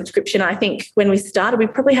a subscription. I think when we started, we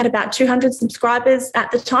probably had about 200 subscribers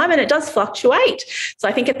at the time, and it does fluctuate. So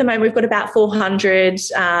I think at the moment we've got about 400,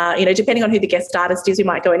 depending on who the guest artist is, we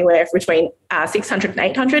might go anywhere between 600 and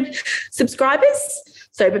 800 subscribers.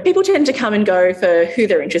 So, but people tend to come and go for who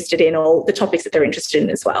they're interested in, or the topics that they're interested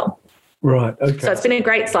in as well. Right. Okay. So it's been a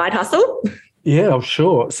great side hustle. Yeah, I'm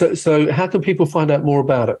sure. So how can people find out more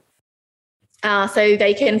about it? So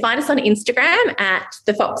they can find us on Instagram at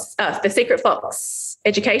the Secret Fox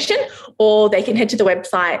Education, or they can head to the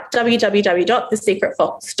website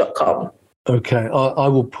www.thesecretfox.com. Okay, I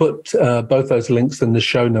will put both those links in the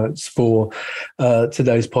show notes for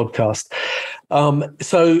today's podcast.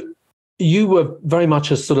 So you were very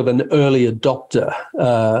much a sort of an early adopter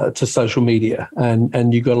to social media,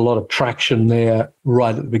 and you got a lot of traction there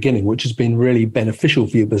right at the beginning, which has been really beneficial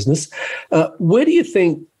for your business. Where do you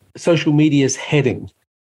think social media is heading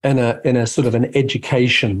in a sort of an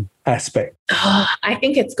education aspect? I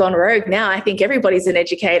think it's gone rogue now. I think everybody's an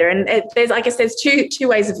educator, and there's two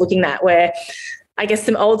ways of looking at, where I guess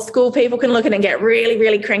some old school people can look at it and get really,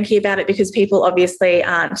 really cranky about it, because people obviously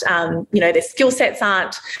aren't, their skill sets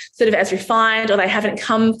aren't sort of as refined, or they haven't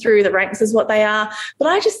come through the ranks as what they are. But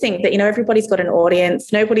I just think that, everybody's got an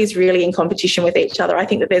audience. Nobody's really in competition with each other. I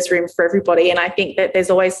think that there's room for everybody, and I think that there's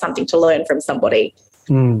always something to learn from somebody.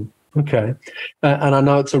 Okay. And I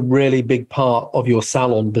know it's a really big part of your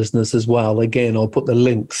salon business as well. Again, I'll put the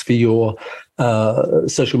links for your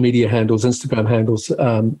social media handles, Instagram handles,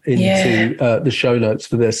 into the show notes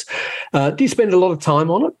for this. Do you spend a lot of time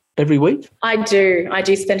on it every week? I do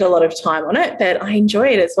spend a lot of time on it, but I enjoy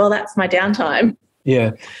it as well. That's my downtime.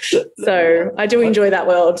 Yeah. So I do enjoy that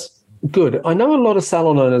world. Good. I know a lot of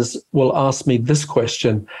salon owners will ask me this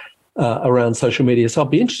question around social media. So I'll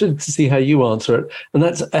be interested to see how you answer it. And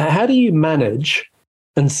that's, how do you manage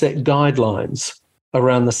and set guidelines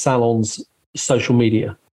around the salon's social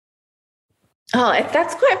media? Oh,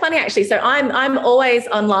 that's quite funny, actually. So I'm always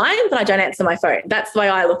online, but I don't answer my phone. That's the way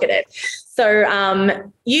I look at it. So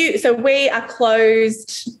so we are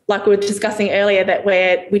closed, like we were discussing earlier, that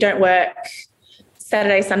we don't work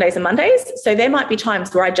Saturdays, Sundays, and Mondays. So there might be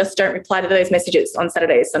times where I just don't reply to those messages on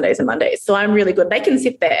Saturdays, Sundays, and Mondays. So I'm really good. They can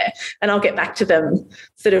sit there and I'll get back to them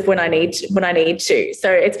sort of when I need to. So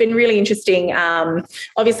it's been really interesting.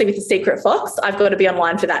 Obviously with the Secret Fox, I've got to be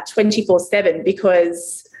online for that 24/7,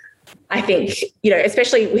 because I think,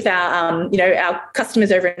 especially with our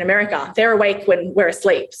customers over in America, they're awake when we're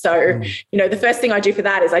asleep. So, the first thing I do for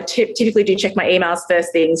that is I typically do check my emails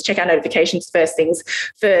first things, check our notifications first things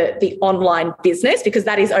for the online business, because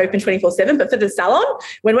that is open 24/7. But for the salon,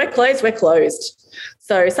 when we're closed, we're closed.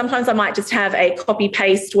 So sometimes I might just have a copy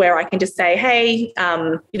paste where I can just say, hey,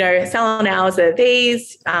 salon hours are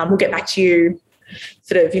these. We'll get back to you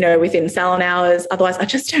sort of, within salon hours. Otherwise, I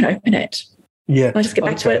just don't open it. Yeah, I just get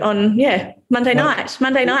back to it on Monday nights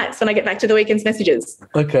when I get back to the weekend's messages.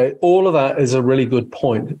 Okay, all of that is a really good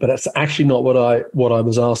point, but that's actually not what I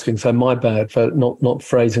was asking. So my bad for not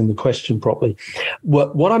phrasing the question properly.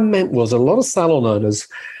 What I meant was, a lot of salon owners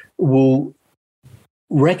will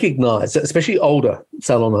recognize, especially older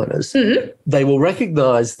salon owners, they will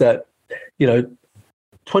recognize that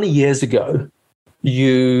 20 years ago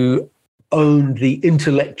you owned the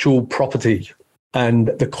intellectual property and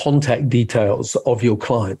the contact details of your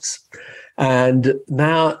clients. And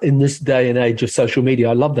now in this day and age of social media,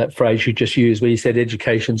 I love that phrase you just used where you said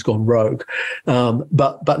education's gone rogue.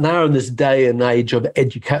 But now in this day and age of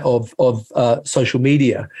social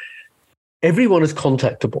media, everyone is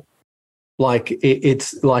contactable. Like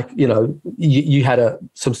it's like, you had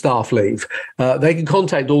some staff leave. They can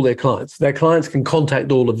contact all their clients. Their clients can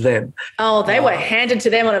contact all of them. Oh, they were handed to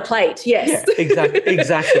them on a plate. Yes. Yeah,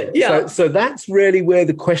 exactly. Yeah. So that's really where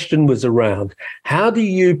the question was around. How do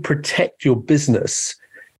you protect your business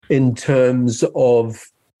in terms of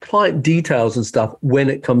client details and stuff when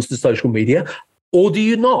it comes to social media? Or do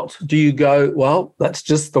you not? Do you go, well, that's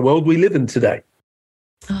just the world we live in today?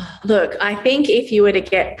 Look, I think if you were to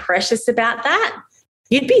get precious about that,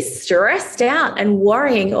 you'd be stressed out and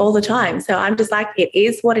worrying all the time. So I'm just like, it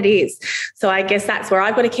is what it is. So I guess that's where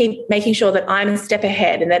I've got to keep making sure that I'm a step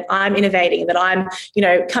ahead and that I'm innovating, that I'm,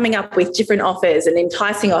 coming up with different offers and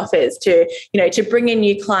enticing offers to bring in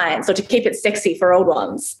new clients or to keep it sexy for old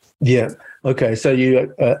ones. Yeah. Okay. So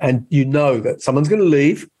you know that someone's going to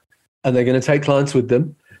leave and they're going to take clients with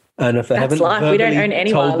them. And if they haven't we don't own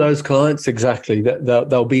anyone. told those clients exactly that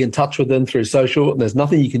they'll be in touch with them through social, and there's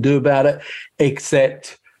nothing you can do about it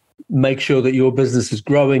except make sure that your business is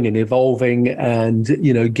growing and evolving and,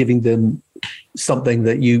 giving them something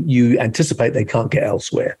that you anticipate they can't get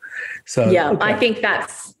elsewhere. So yeah, okay. I think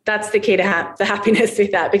that's the key to have the happiness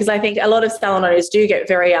with that, because I think a lot of salon owners do get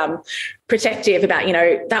very protective about,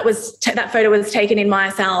 that photo was taken in my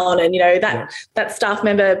salon and, that staff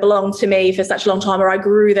member belonged to me for such a long time, or I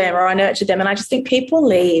grew them or I nurtured them. And I just think people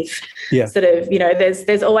leave sort of,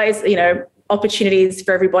 there's always, opportunities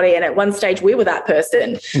for everybody. And at one stage we were that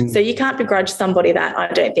person. So you can't begrudge somebody that,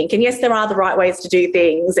 I don't think. And yes, there are the right ways to do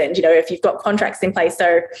things. And, if you've got contracts in place.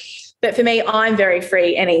 But for me, I'm very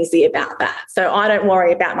free and easy about that. So I don't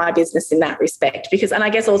worry about my business in that respect and I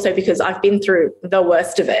guess also because I've been through the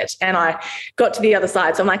worst of it and I got to the other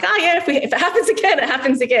side. So I'm like, if it happens again, it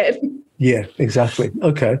happens again. Yeah, exactly.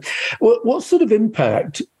 Okay. What sort of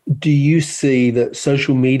impact do you see that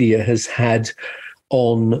social media has had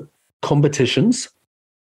on competitions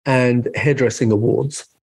and hairdressing awards?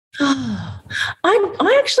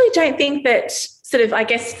 I actually don't think that sort of, I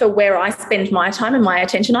guess, for where I spend my time and my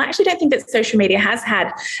attention, I actually don't think that social media has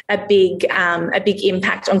had a big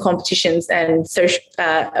impact on competitions and social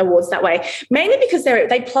awards that way, mainly because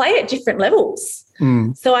they play at different levels.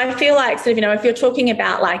 So I feel like sort of, if you're talking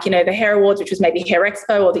about like, the Hair Awards, which was maybe Hair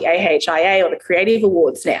Expo or the AHIA or the Creative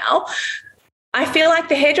Awards now, I feel like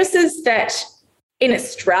the hairdressers that in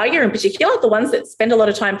Australia in particular, the ones that spend a lot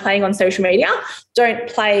of time playing on social media don't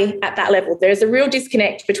play at that level. There's a real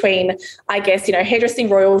disconnect between, I guess, hairdressing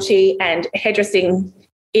royalty and hairdressing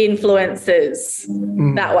influencers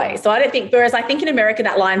that way. So I don't think, whereas I think in America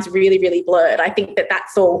that line's really, really blurred. I think that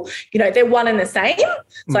that's all, they're one and the same.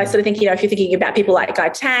 So I sort of think, if you're thinking about people like Guy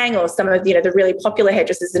Tang or some of, the really popular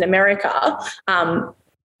hairdressers in America,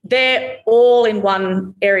 they're all in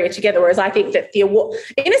one area together. Whereas I think that the award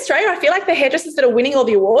in Australia, I feel like the hairdressers that are winning all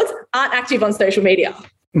the awards aren't active on social media.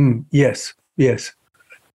 Yes.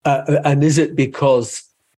 And is it because,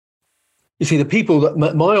 you see, the people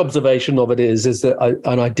that my observation of it is that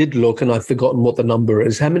I did look and I've forgotten what the number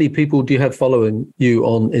is. How many people do you have following you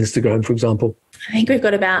on Instagram, for example? I think we've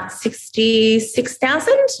got about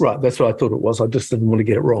 66,000. Right, that's what I thought it was. I just didn't want to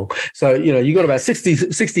get it wrong. So, you got about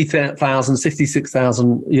 60,000,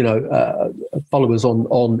 66,000, followers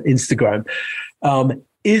on Instagram.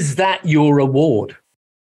 Is that your award?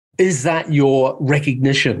 Is that your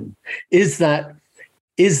recognition? Is that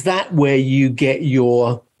where you get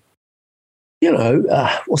your,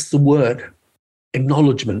 what's the word?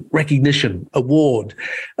 Acknowledgement, recognition, award,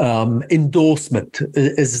 endorsement.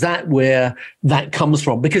 Is that where that comes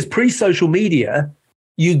from? Because pre-social media,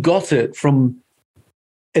 you got it from,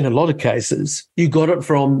 in a lot of cases, you got it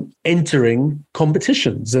from entering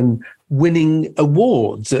competitions and winning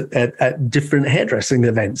awards at different hairdressing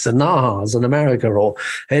events and NAHAs in America or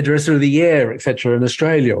Hairdresser of the Year, etc., in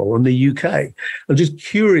Australia or in the UK. I'm just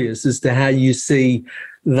curious as to how you see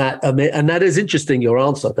that, and that is interesting, your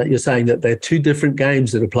answer, that you're saying that there are two different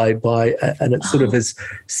games that are played by, and it sort of has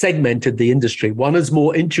segmented the industry. One is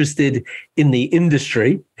more interested in the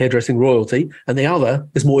industry, hairdressing royalty, and the other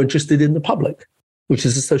is more interested in the public, which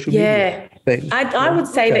is a social media thing. I would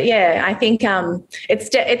say that, I think it's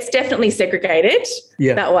definitely segregated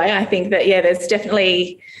that way. I think that, there's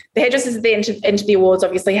definitely, the hairdressers at the end of the awards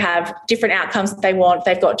obviously have different outcomes that they want.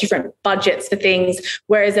 They've got different budgets for things,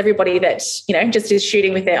 whereas everybody that, just is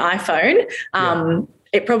shooting with their iPhone,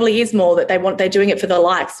 it probably is more that they're doing it for the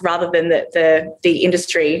likes rather than the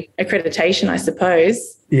industry accreditation, I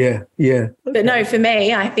suppose. Yeah. But no, for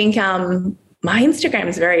me, I think my Instagram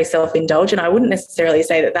is very self-indulgent. I wouldn't necessarily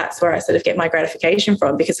say that that's where I sort of get my gratification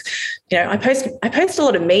from, because, I post a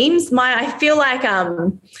lot of memes. I feel like,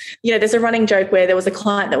 there's a running joke where there was a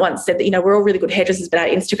client that once said that, we're all really good hairdressers, but our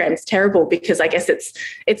Instagram is terrible because I guess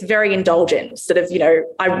it's very indulgent. Sort of,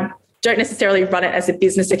 I don't necessarily run it as a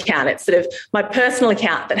business account. It's sort of my personal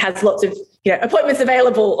account that has lots of, appointments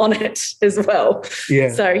available on it as well.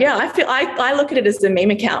 Yeah. So I look at it as a meme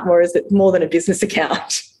account more than a business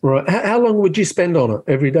account. Right. How long would you spend on it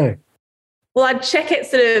every day? Well, I'd check it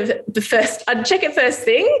first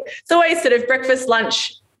thing. It's always sort of breakfast,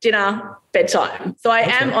 lunch, dinner, bedtime. So I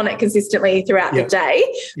am on it consistently throughout the day,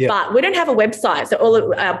 but we don't have a website. So all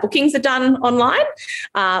of our bookings are done online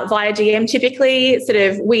via DM typically.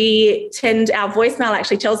 Our voicemail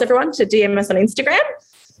actually tells everyone to DM us on Instagram.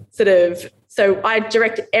 So I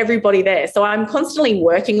direct everybody there. So I'm constantly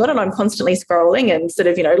working on it. I'm constantly scrolling and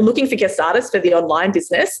looking for guest artists for the online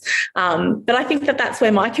business. But I think that that's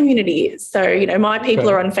where my community is. So, my people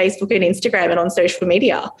are on Facebook and Instagram and on social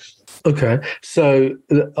media. Okay. So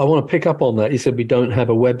I want to pick up on that. You said we don't have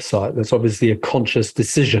a website. That's obviously a conscious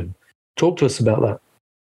decision. Talk to us about that.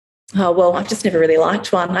 Oh, well, I've just never really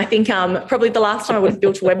liked one. I think probably the last time I would have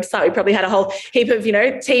built a website, we probably had a whole heap of,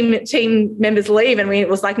 team members leave, and it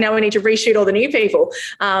was like, now we need to reshoot all the new people.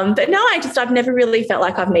 But no, I've never really felt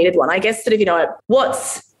like I've needed one. I guess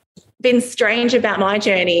what's been strange about my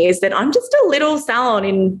journey is that I'm just a little salon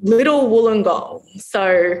in little Wollongong.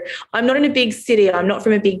 So I'm not in a big city. I'm not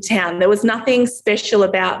from a big town. There was nothing special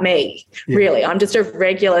about me, really. I'm just a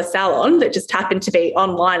regular salon that just happened to be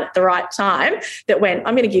online at the right time that went,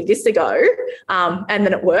 I'm going to give this a go. And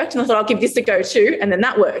then it worked. And I thought, I'll give this a go too. And then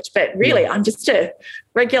that worked. But really, I'm just a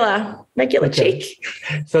regular chick.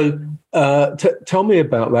 So tell me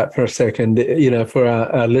about that for a second, for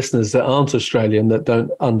our listeners that aren't Australian, that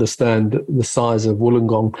don't understand the size of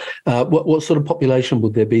Wollongong. What sort of population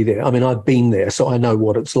would there be there? I mean, I've been there, so I know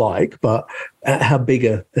what it's like, but how big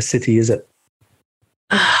a city is it?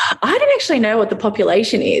 I don't actually know what the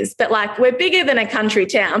population is, but we're bigger than a country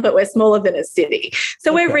town, but we're smaller than a city.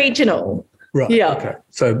 So we're regional. Right. Yeah. Okay.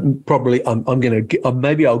 So probably I'm going to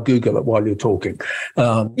maybe I'll Google it while you're talking.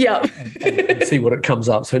 And see what it comes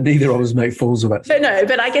up. So neither of us make fools of it.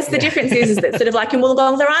 But I guess the difference is that in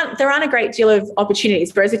Wollongong there aren't a great deal of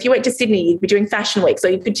opportunities. Whereas if you went to Sydney, you'd be doing fashion weeks, or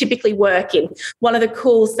you could typically work in one of the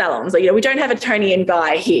cool salons. Or, we don't have a Tony and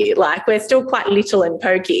Guy here. We're still quite little and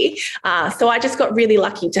pokey. So I just got really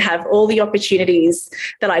lucky to have all the opportunities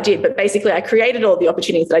that I did. But basically, I created all the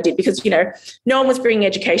opportunities that I did because no one was bringing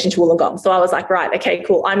education to Wollongong. So I was like, right, okay,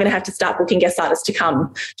 cool. I'm going to have to start booking guest artists to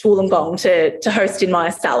come to Wollongong to host in my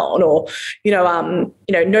salon, or,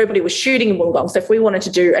 nobody was shooting in Wollongong. So if we wanted to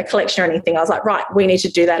do a collection or anything, I was like, right, we need to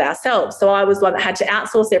do that ourselves. So I was one that had to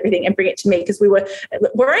outsource everything and bring it to me because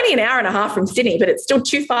we're only an hour and a half from Sydney, but it's still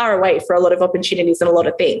too far away for a lot of opportunities and a lot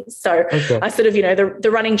of things. So I sort of,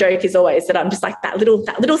 the running joke is always that I'm just like that little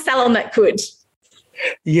salon that could.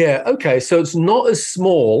 Yeah. Okay. So it's not as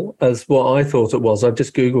small as what I thought it was. I've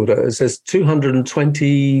just Googled it. It says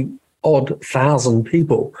 220,000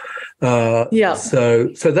 people. So that's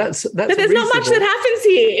But there's not much that happens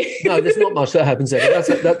here. No, there's not much that happens there.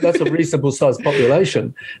 That's a reasonable sized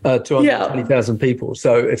population, 220,000 people.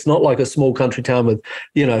 So it's not like a small country town with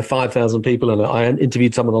 5,000 people in it. I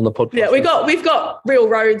interviewed someone on the podcast. Yeah, we've got real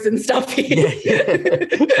roads and stuff here.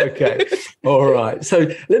 Okay, all right. So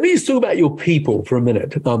let me just talk about your people for a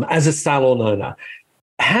minute. As a salon owner,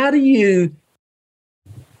 how do you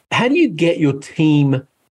get your team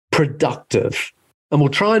productive? And we'll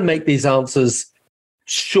try and make these answers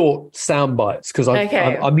short sound bites because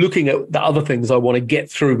I'm looking at the other things I want to get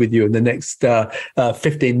through with you in the next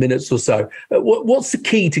 15 minutes or so. What's the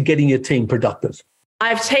key to getting your team productive?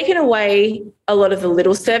 I've taken away a lot of the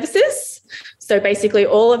little services. So basically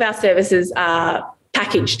all of our services are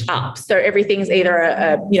packaged up. So everything's either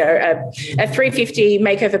a 350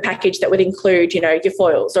 makeover package that would include, your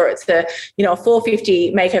foils, or it's a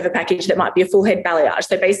 450 makeover package that might be a full head balayage.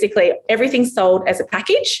 So basically everything's sold as a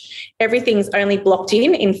package. Everything's only blocked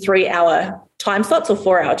in 3-hour time slots or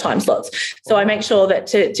 4-hour time slots. So I make sure that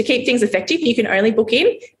to keep things effective, you can only book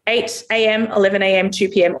in 8 a.m., 11 a.m., 2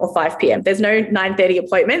 p.m. or 5 p.m. There's no 9:30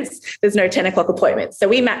 appointments. There's no 10 o'clock appointments. So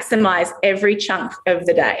we maximize every chunk of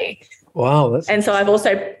the day. Wow. And so I've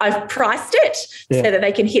priced it so that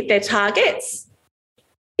they can hit their targets.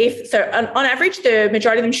 On average, the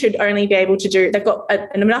majority of them should only be able to they've got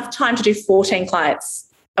enough time to do 14 clients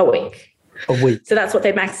a week. A week. So that's what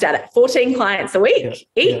they maxed out at, 14 clients a week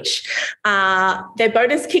each. Their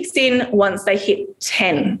bonus kicks in once they hit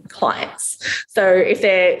 10 clients. So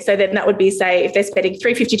then that would be, say, if they're spending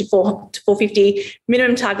 350 to 450,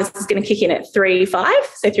 minimum targets is going to kick in at 3,500,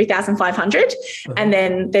 so 3,500, and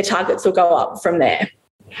then their targets will go up from there.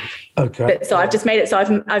 Okay. But so I've just made it so I've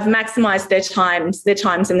maximised their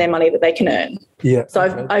times and their money that they can earn. Yeah.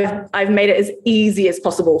 So I've made it as easy as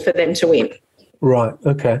possible for them to win. Right.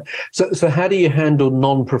 Okay. So how do you handle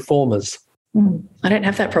non-performers? I don't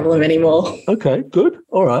have that problem anymore. Okay. Good.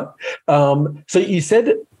 All right. So you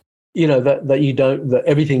said, that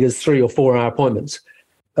everything is 3 or 4 hour appointments.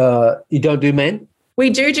 You don't do men? We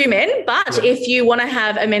do men, but if you want to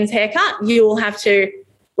have a men's haircut, you will have to.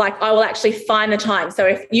 I will actually find the time. So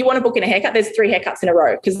if you want to book in a haircut, there's 3 haircuts in a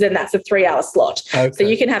row because then that's a 3-hour slot. Okay. So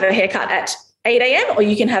you can have a haircut at 8 a.m. or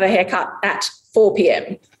you can have a haircut at 4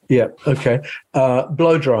 p.m. Yeah. Okay.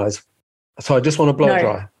 Blow dries. So I just want to blow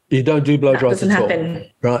dry. You don't do blow dries at all? Doesn't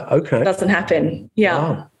happen. Right. Okay. Doesn't happen.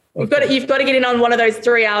 Yeah. Oh, okay. You've got to get in on one of those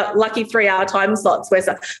 3-hour time slots.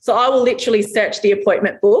 So I will literally search the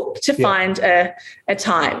appointment book to find a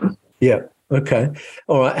time. Yeah. Okay.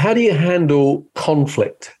 All right. How do you handle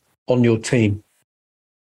conflict on your team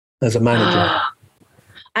as a manager?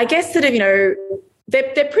 I guess that,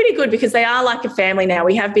 they're pretty good because they are like a family now.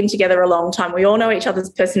 We have been together a long time. We all know each other's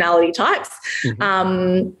personality types.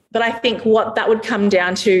 Mm-hmm. But I think what that would come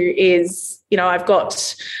down to is, I've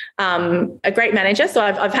got a great manager. So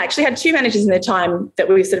I've actually had 2 managers in the time that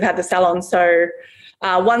we've sort of had the salon. So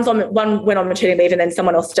one went on maternity leave and then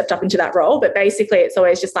someone else stepped up into that role. But basically it's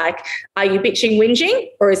always just like, are you bitching, whinging,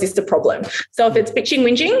 or is this a problem? So if it's bitching,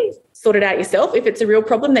 whinging, sort it out yourself. If it's a real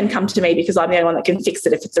problem, then come to me because I'm the only one that can fix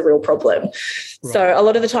it if it's a real problem. Right. So a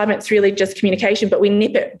lot of the time it's really just communication, but we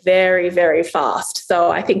nip it very, very fast. So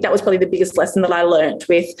I think that was probably the biggest lesson that I learned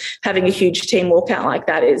with having a huge team walkout like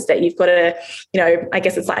that is that you've got to, I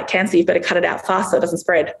guess it's like cancer, you've got to cut it out fast so it doesn't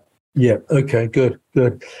spread. Yeah. Okay. Good.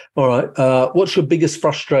 All right. What's your biggest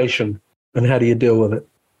frustration and how do you deal with it?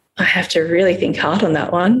 I have to really think hard on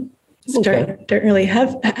that one. Okay. I don't really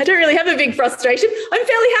have a big frustration. I'm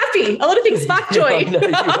fairly happy. A lot of things spark joy.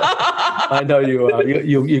 I know you are.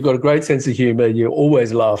 You've got a great sense of humor. You're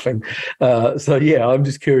always laughing. I'm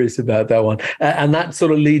just curious about that one. And that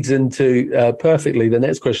sort of leads into perfectly the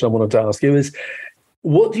next question I wanted to ask you is,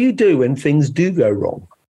 what do you do when things do go wrong?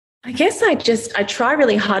 I guess I try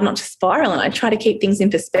really hard not to spiral and I try to keep things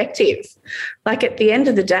in perspective. Like at the end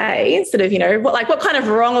of the day, sort of, what kind of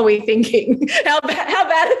wrong are we thinking? How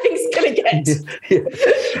bad are things going to get?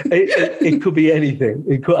 It could be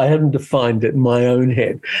anything. I haven't defined it in my own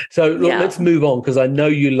head. So let's move on because I know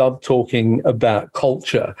you love talking about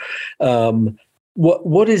culture.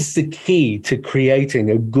 What is the key to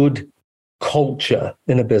creating a good culture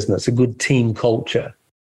in a business, a good team culture?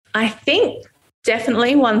 I think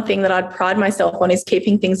definitely one thing that I'd pride myself on is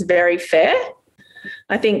keeping things very fair.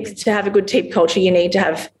 I think to have a good team culture, you need to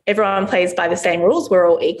have everyone plays by the same rules. We're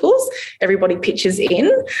all equals. Everybody pitches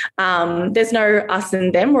in. There's no us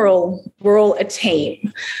and them. We're all a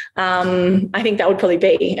team. I think that would probably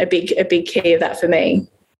be a big key of that for me.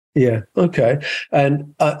 Yeah. Okay.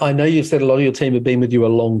 And I know you've said a lot of your team have been with you a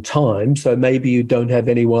long time, so maybe you don't have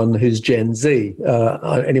anyone who's Gen Z,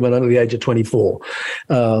 anyone under the age of 24.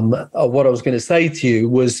 What I was going to say to you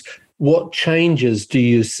was, what changes do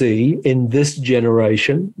you see in this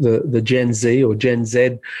generation, the Gen Z or Gen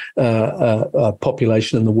Z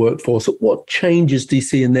population in the workforce? What changes do you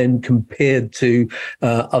see in them compared to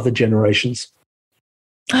other generations?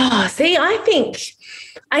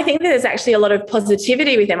 I think that there's actually a lot of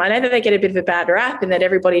positivity with them. I know that they get a bit of a bad rap and that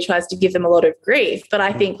everybody tries to give them a lot of grief, but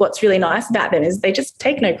I think what's really nice about them is they just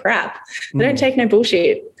take no crap. They don't take no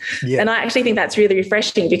bullshit. Yeah. And I actually think that's really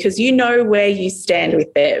refreshing because you know where you stand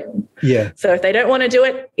with them. Yeah. So if they don't want to do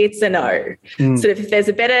it, it's a no. So if there's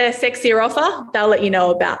a better, sexier offer, they'll let you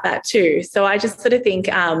know about that too. So I just sort of think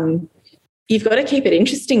you've got to keep it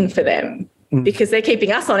interesting for them because they're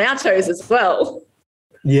keeping us on our toes as well.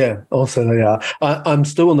 Yeah, also they are. I'm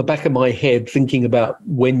still on the back of my head thinking about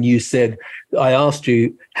when you said, I asked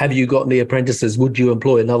you, have you got any apprentices? Would you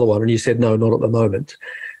employ another one? And you said, no, not at the moment.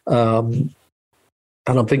 And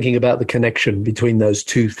I'm thinking about the connection between those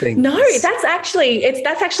two things. No, that's actually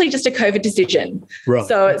just a COVID decision. Right.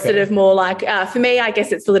 So it's sort of more like, for me, I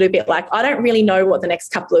guess it's a little bit like, I don't really know what the next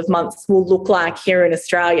couple of months will look like here in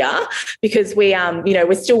Australia because we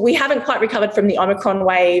haven't quite recovered from the Omicron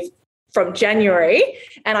wave from January.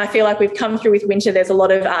 And I feel like we've come through with winter. There's a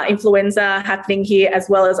lot of influenza happening here as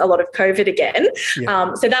well as a lot of COVID again.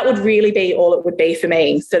 Yeah. So that would really be all it would be for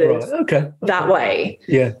me, sort of that way.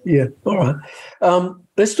 Yeah. All right.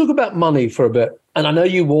 let's talk about money for a bit. And I know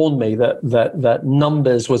you warned me that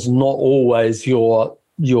numbers was not always your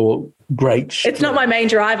great strength. It's not my main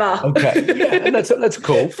driver. Okay, yeah, and that's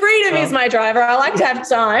cool. Freedom is my driver. I like to have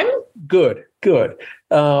time. Good.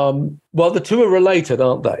 Well, the two are related,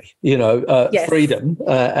 aren't they? Yes. Freedom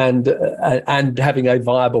and having a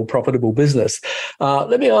viable, profitable business.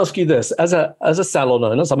 Let me ask you this: as a salon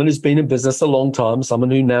owner, someone who's been in business a long time,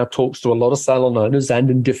 someone who now talks to a lot of salon owners and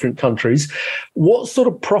in different countries, what sort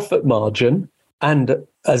of profit margin? And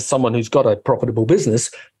as someone who's got a profitable business,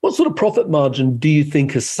 what sort of profit margin do you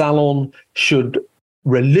think a salon should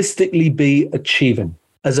realistically be achieving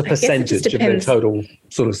as a percentage of their total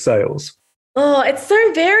sort of sales? Oh, it's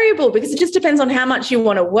so variable because it just depends on how much you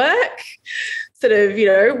want to work. Sort of,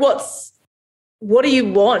 what do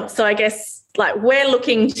you want? So I guess like we're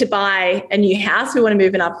looking to buy a new house. We want to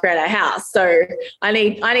move and upgrade our house. So I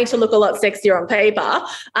need to look a lot sexier on paper.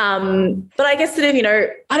 But I guess sort of,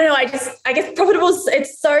 I don't know. I guess profitable,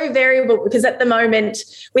 it's so variable because at the moment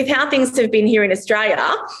with how things have been here in Australia,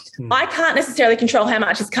 I can't necessarily control how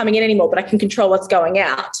much is coming in anymore, but I can control what's going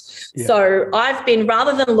out. Yeah. So I've been,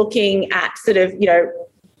 rather than looking at sort of,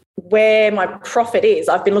 where my profit is,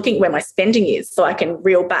 I've been looking at where my spending is so I can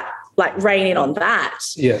rein in on that.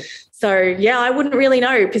 Yeah. So, yeah, I wouldn't really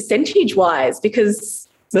know percentage-wise because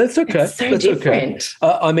that's okay. It's so different.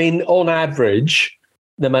 Okay. I mean, on average,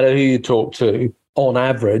 no matter who you talk to, on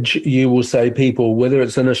average, you will say people, whether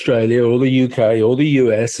it's in Australia or the UK or the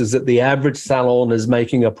US, is that the average salon is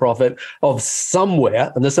making a profit of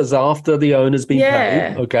somewhere, and this is after the owner's been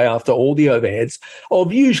paid, okay, after all the overheads,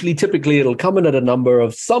 of usually, typically, it'll come in at a number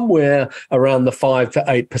of somewhere around the 5 to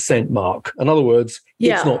 8% mark. In other words,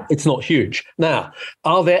 it's not huge. Now,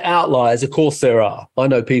 are there outliers? Of course there are. I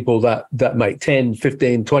know people that make 10,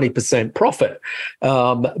 15, 20% profit,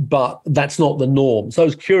 but that's not the norm. So I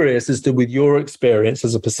was curious as to, with your experience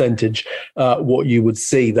as a percentage, what you would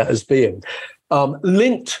see that as being.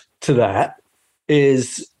 Linked to that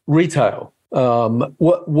is retail.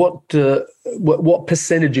 What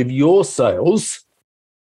percentage of your sales,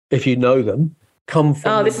 if you know them, come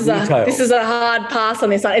from retail? This is a hard pass on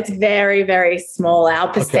this one. It's very, very small.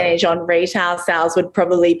 Our percentage on retail sales would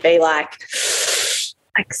probably be like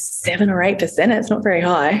 7 or 8%. It's not very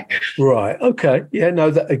high. Right. Okay. Yeah.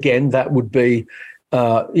 No. That would be.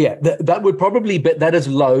 That would probably be, that is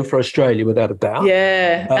low for Australia without a doubt.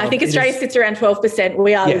 Yeah, I think Australia sits around 12%.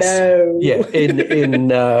 We are low. Yeah, in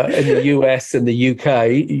the US and the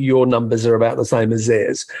UK, your numbers are about the same as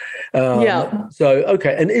theirs. So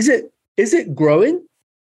okay, and is it growing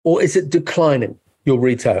or is it declining, your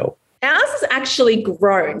retail? Ours has actually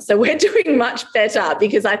grown. So we're doing much better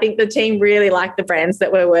because I think the team really like the brands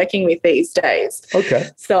that we're working with these days. Okay.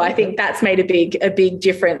 So I think that's made a big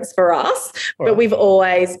difference for us. But we've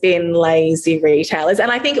always been lazy retailers. And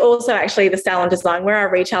I think also actually the salon design, where our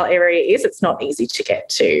retail area is, it's not easy to get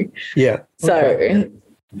to. Yeah. Okay. So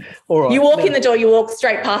all right. You walk in the door, you walk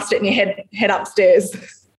straight past it and you head upstairs.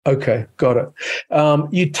 Okay, got it.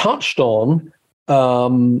 You touched on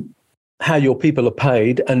how your people are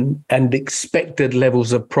paid and expected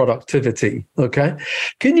levels of productivity, okay?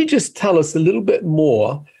 Can you just tell us a little bit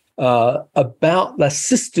more about the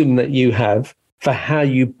system that you have for how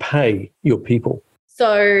you pay your people?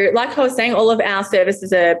 So like I was saying, all of our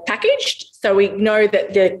services are packaged. So we know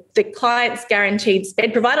that the client's guaranteed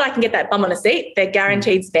spend, provided I can get that bum on a seat, their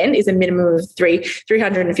guaranteed spend is a minimum of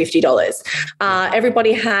 $350.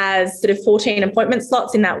 Everybody has sort of 14 appointment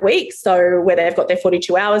slots in that week. So where they've got their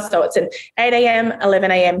 42 hours. So it's an 8 a.m., 11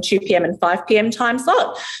 a.m., 2 p.m. and 5 p.m. time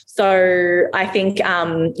slot. So I think,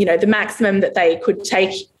 the maximum that they could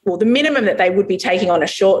take, well, the minimum that they would be taking on a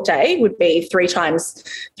short day would be 3 times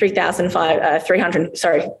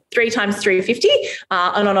 350.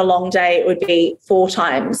 And on a long day, it would be 4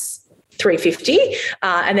 times 350.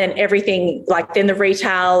 And then everything, like then the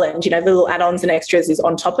retail and, the little add-ons and extras is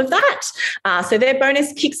on top of that. So their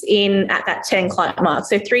bonus kicks in at that 10 client mark.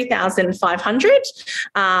 So 3,500.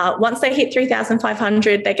 Once they hit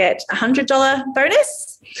 3,500, they get a $100 bonus.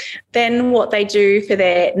 Then what they do for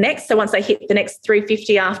their next, so once they hit the next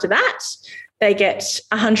 350 after that, they get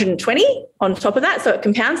 120 on top of that. So it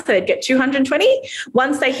compounds, so they'd get 220.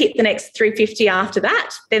 Once they hit the next 350 after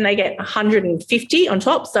that, then they get 150 on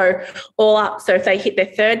top. So all up, so if they hit their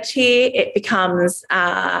third tier, it becomes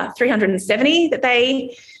 370 that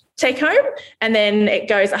they take home. And then it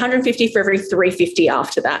goes 150 for every 350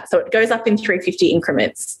 after that. So it goes up in 350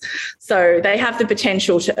 increments. So they have the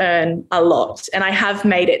potential to earn a lot. And I have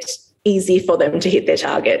made it easy for them to hit their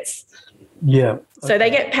targets. Yeah. So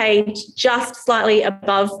they get paid just slightly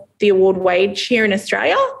above the award wage here in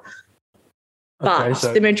Australia.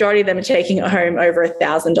 But the majority of them are taking it home over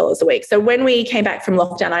 $1,000 a week. So when we came back from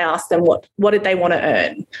lockdown, I asked them what did they want to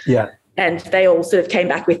earn? Yeah. And they all sort of came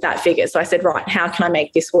back with that figure. So I said, right, how can I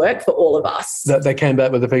make this work for all of us? They came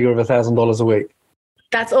back with a figure of $1,000 a week.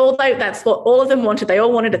 That's what all of them wanted. They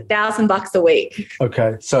all wanted $1,000 a week.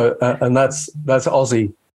 Okay. So, and that's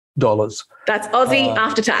Aussie dollars. That's Aussie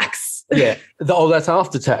after tax. Yeah. That's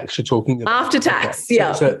after tax you're talking about. After tax, okay.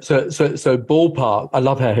 yeah. So ballpark, I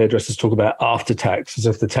love how hairdressers talk about after tax as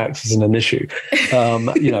if the tax isn't an issue.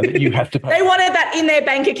 That you have to pay. They wanted that in their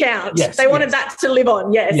bank account. Yes. They wanted that to live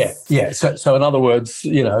on, yes. Yeah. So in other words,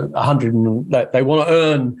 100, they want to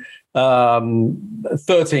earn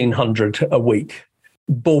 1,300 a week.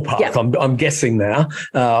 Ballpark, yeah. I'm guessing now.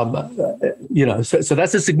 So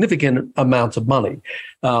that's a significant amount of money.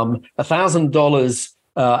 $1,000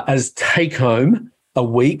 as take home a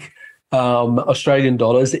week, Australian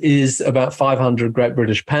dollars, is about 500 Great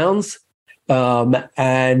British pounds,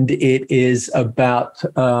 and it is about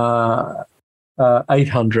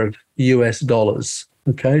 800 US dollars.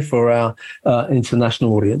 Okay, for our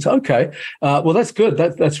international audience. Okay, well that's good.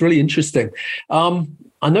 That's really interesting.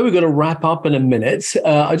 I know we've got to wrap up in a minute.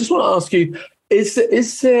 I just want to ask you,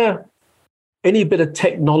 is there any bit of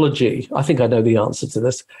technology? I think I know the answer to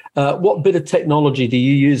this. What bit of technology do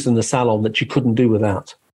you use in the salon that you couldn't do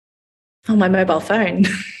without? Oh, my mobile phone.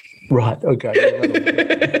 Right.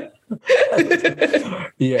 Okay.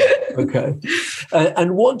 Yeah. Okay.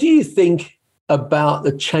 And what do you think about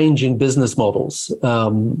the changing business models?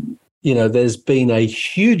 There's been a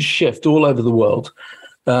huge shift all over the world.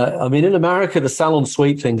 In America, the salon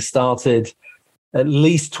suite thing started at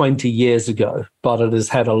least 20 years ago, but it has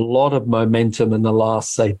had a lot of momentum in the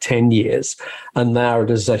last, say, 10 years. And now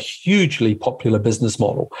it is a hugely popular business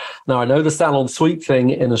model. Now, I know the salon suite thing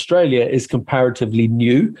in Australia is comparatively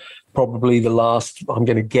new, probably the last, I'm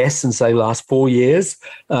going to guess and say last 4 years.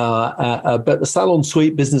 But the salon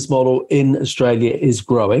suite business model in Australia is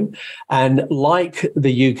growing. And like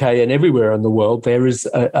the UK and everywhere in the world, there is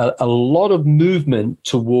a lot of movement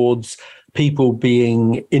towards people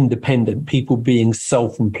being independent, people being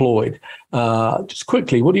self-employed. Just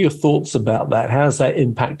quickly, what are your thoughts about that? How's that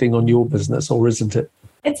impacting on your business, or isn't it?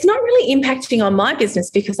 It's not really impacting on my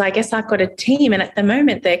business because I guess I've got a team and at the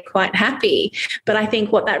moment they're quite happy. But I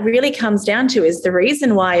think what that really comes down to is the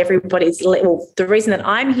reason why the reason that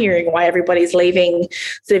I'm hearing why everybody's leaving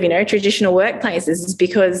sort of, traditional workplaces is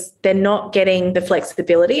because they're not getting the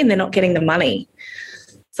flexibility and they're not getting the money.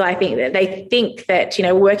 So I think that they think that,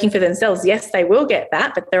 working for themselves, yes, they will get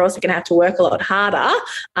that, but they're also going to have to work a lot harder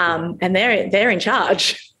and they're in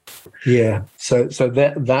charge. Yeah, so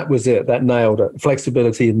that was it. That nailed it.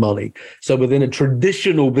 Flexibility and money. So within a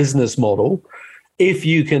traditional business model, if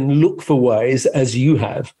you can look for ways, as you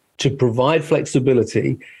have, to provide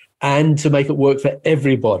flexibility and to make it work for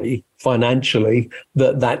everybody financially,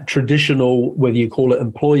 that traditional, whether you call it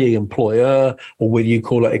employee-employer or whether you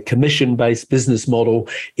call it a commission-based business model,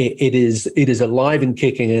 it is alive and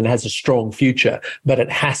kicking and has a strong future, but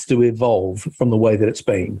it has to evolve from the way that it's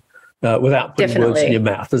been. Without putting Definitely. Words in your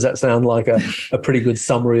mouth. Does that sound like a pretty good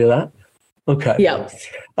summary of that? Okay. Yeah.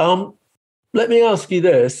 Let me ask you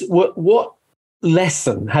this. What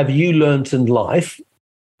lesson have you learned in life,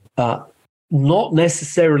 not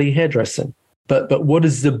necessarily hairdressing, but what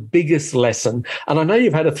is the biggest lesson? And I know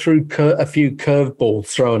you've had a few curveballs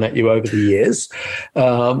thrown at you over the years,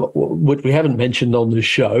 which we haven't mentioned on this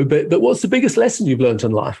show, but what's the biggest lesson you've learned in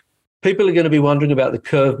life? People are going to be wondering about the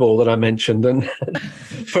curveball that I mentioned. And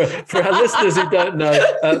for our listeners who don't know,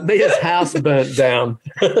 Mia's house burnt down.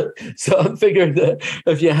 So I'm figuring that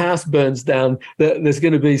if your house burns down, there's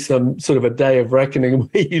going to be some sort of a day of reckoning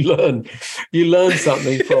where you learn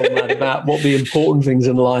something from that about what the important things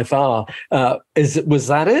in life are. Was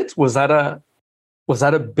that it? Was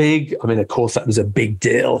that a big? I mean, of course, that was a big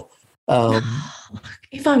deal.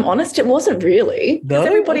 If I'm honest, it wasn't really. No?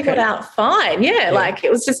 Everybody Okay. got out fine. Yeah, like it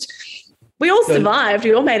was just, we all survived.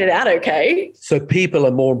 We all made it out okay. So people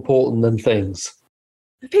are more important than things.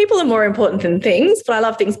 People are more important than things, but I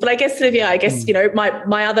love things. But I guess,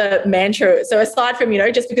 my other mantra, so aside from,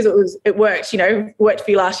 just because it worked, worked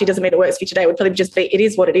for you last year doesn't mean it works for you today, would probably just be, it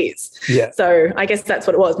is what it is. Yeah. So I guess that's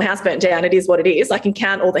what it was. My house burnt down. It is what it is. I can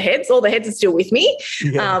count all the heads. All the heads are still with me.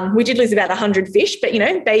 Yeah. We did lose about 100 fish, but,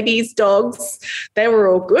 babies, dogs, they were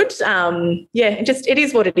all good. It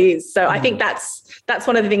is what it is. So I think that's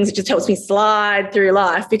one of the things that just helps me slide through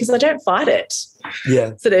life because I don't fight it.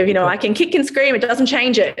 Yeah. Sort of, I can kick and scream. It doesn't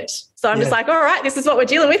change it. So I'm just like, all right, this is what we're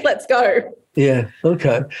dealing with. Let's go. Yeah.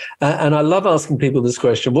 Okay. And I love asking people this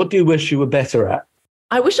question. What do you wish you were better at?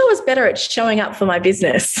 I wish I was better at showing up for my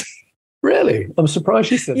business. Really? I'm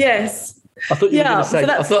surprised you said Yes. I thought you were going to say.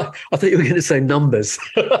 I thought you were going to say numbers.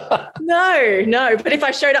 No. But if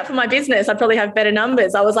I showed up for my business, I'd probably have better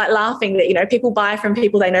numbers. I was like laughing that people buy from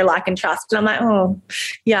people they know, like, and trust, and I'm like, oh,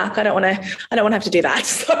 yeah, I don't want to have to do that.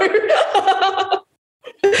 So.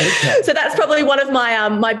 Okay. So that's probably one of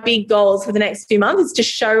my big goals for the next few months is to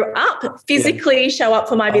show up physically, show up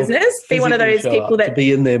for my business, be one of those people that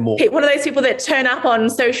be in there more. One of those people that turn up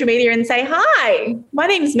on social media and say, "Hi, my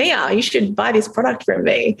name's Mia. You should buy this product from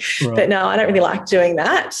me." Right. But no, I don't really like doing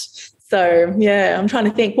that. So yeah, I'm trying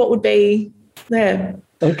to think what would be there.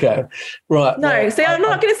 Okay, right. No, well, see, I'm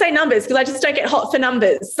not going to say numbers because I just don't get hot for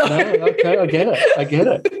numbers. So. No, okay, I get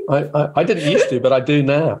it. I didn't used to, but I do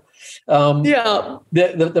now.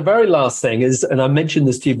 The very last thing is, and I mentioned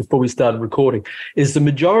this to you before we started recording, is the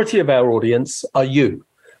majority of our audience are you,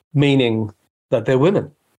 meaning that they're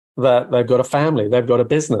women, that they've got a family, they've got a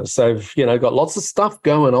business, they've got lots of stuff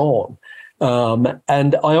going on.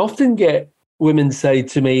 And I often get women say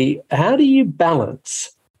to me, how do you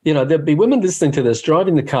balance? There'll be women listening to this,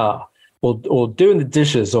 driving the car or doing the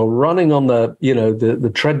dishes or running on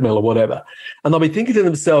the treadmill or whatever. And they'll be thinking to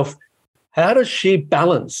themselves, how does she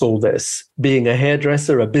balance all this, being a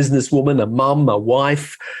hairdresser, a businesswoman, a mum, a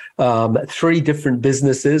wife, 3 different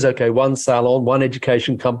businesses, okay, 1 salon, 1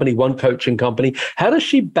 education company, 1 coaching company. How does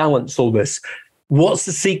she balance all this? What's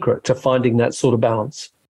the secret to finding that sort of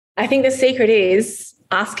balance? I think the secret is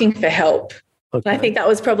asking for help. Okay. And I think that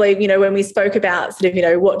was probably, when we spoke about sort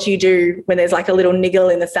of, what do you do when there's like a little niggle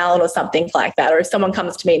in the salon or something like that, or if someone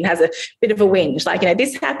comes to me and has a bit of a whinge, like,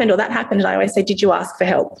 this happened or that happened, and I always say, did you ask for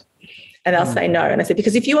help? And they'll say no. And I said,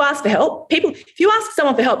 because if you ask for help, if you ask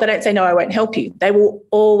someone for help, they don't say, no, I won't help you. They will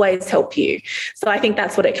always help you. So I think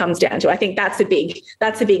that's what it comes down to. I think that's a big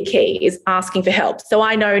key, is asking for help. So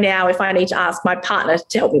I know now if I need to ask my partner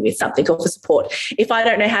to help me with something or for support, if I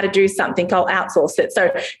don't know how to do something, I'll outsource it.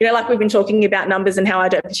 So, like we've been talking about numbers and how I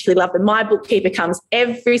don't particularly love them. My bookkeeper comes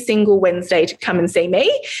every single Wednesday to come and see me,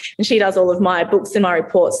 and she does all of my books and my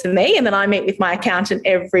reports for me. And then I meet with my accountant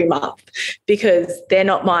every month because they're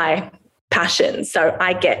not my passion. So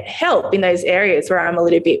I get help in those areas where I'm a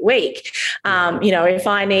little bit weak. If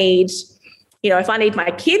I need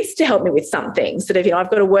my kids to help me with something, sort of, I've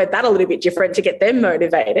got to word that a little bit different to get them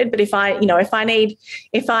motivated. But if I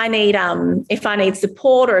need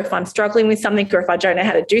support, or if I'm struggling with something, or if I don't know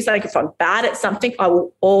how to do something, if I'm bad at something, I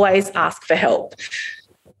will always ask for help.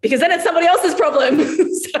 Because then it's somebody else's problem.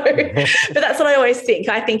 But that's what I always think.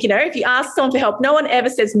 I think, if you ask someone for help, no one ever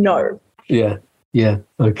says no. Yeah.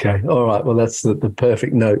 Okay. All right. Well, that's the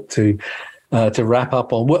perfect note to wrap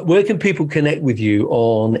up on. Where can people connect with you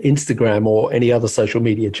on Instagram or any other social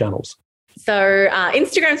media channels? So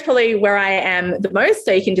Instagram's probably where I am the most.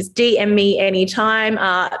 So you can just DM me anytime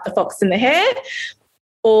at The Fox in the Hair.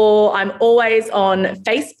 Or I'm always on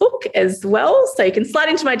Facebook as well. So you can slide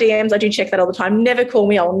into my DMs. I do check that all the time. Never call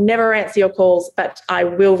me. I'll never answer your calls, but I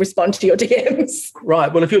will respond to your DMs.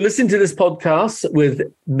 Right. Well, if you're listening to this podcast with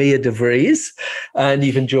Mia de Vries and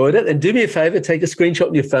you've enjoyed it, then do me a favor, take a screenshot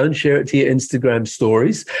on your phone, share it to your Instagram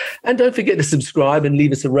stories. And don't forget to subscribe and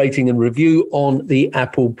leave us a rating and review on the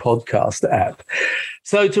Apple Podcast app.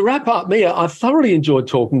 So to wrap up, Mia, I've thoroughly enjoyed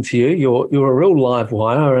talking to you. You're a real live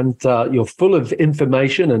wire, and you're full of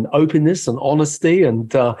information and openness and honesty,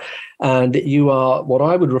 and you are what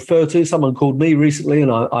I would refer to. Someone called me recently,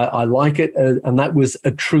 and I like it, and that was a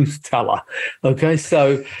truth teller. Okay,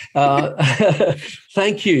 so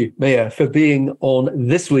thank you, Mia, for being on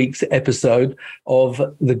this week's episode of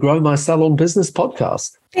the Grow My Salon Business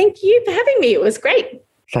podcast. Thank you for having me. It was great.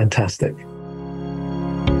 Fantastic.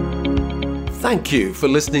 Thank you for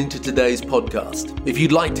listening to today's podcast. If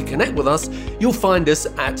you'd like to connect with us, you'll find us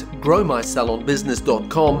at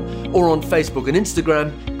growmysalonbusiness.com or on Facebook and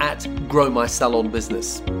Instagram at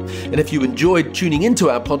growmysalonbusiness. And if you enjoyed tuning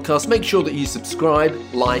into our podcast, make sure that you subscribe,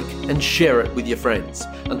 like, and share it with your friends.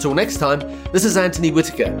 Until next time, this is Anthony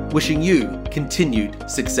Whitaker, wishing you continued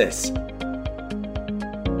success.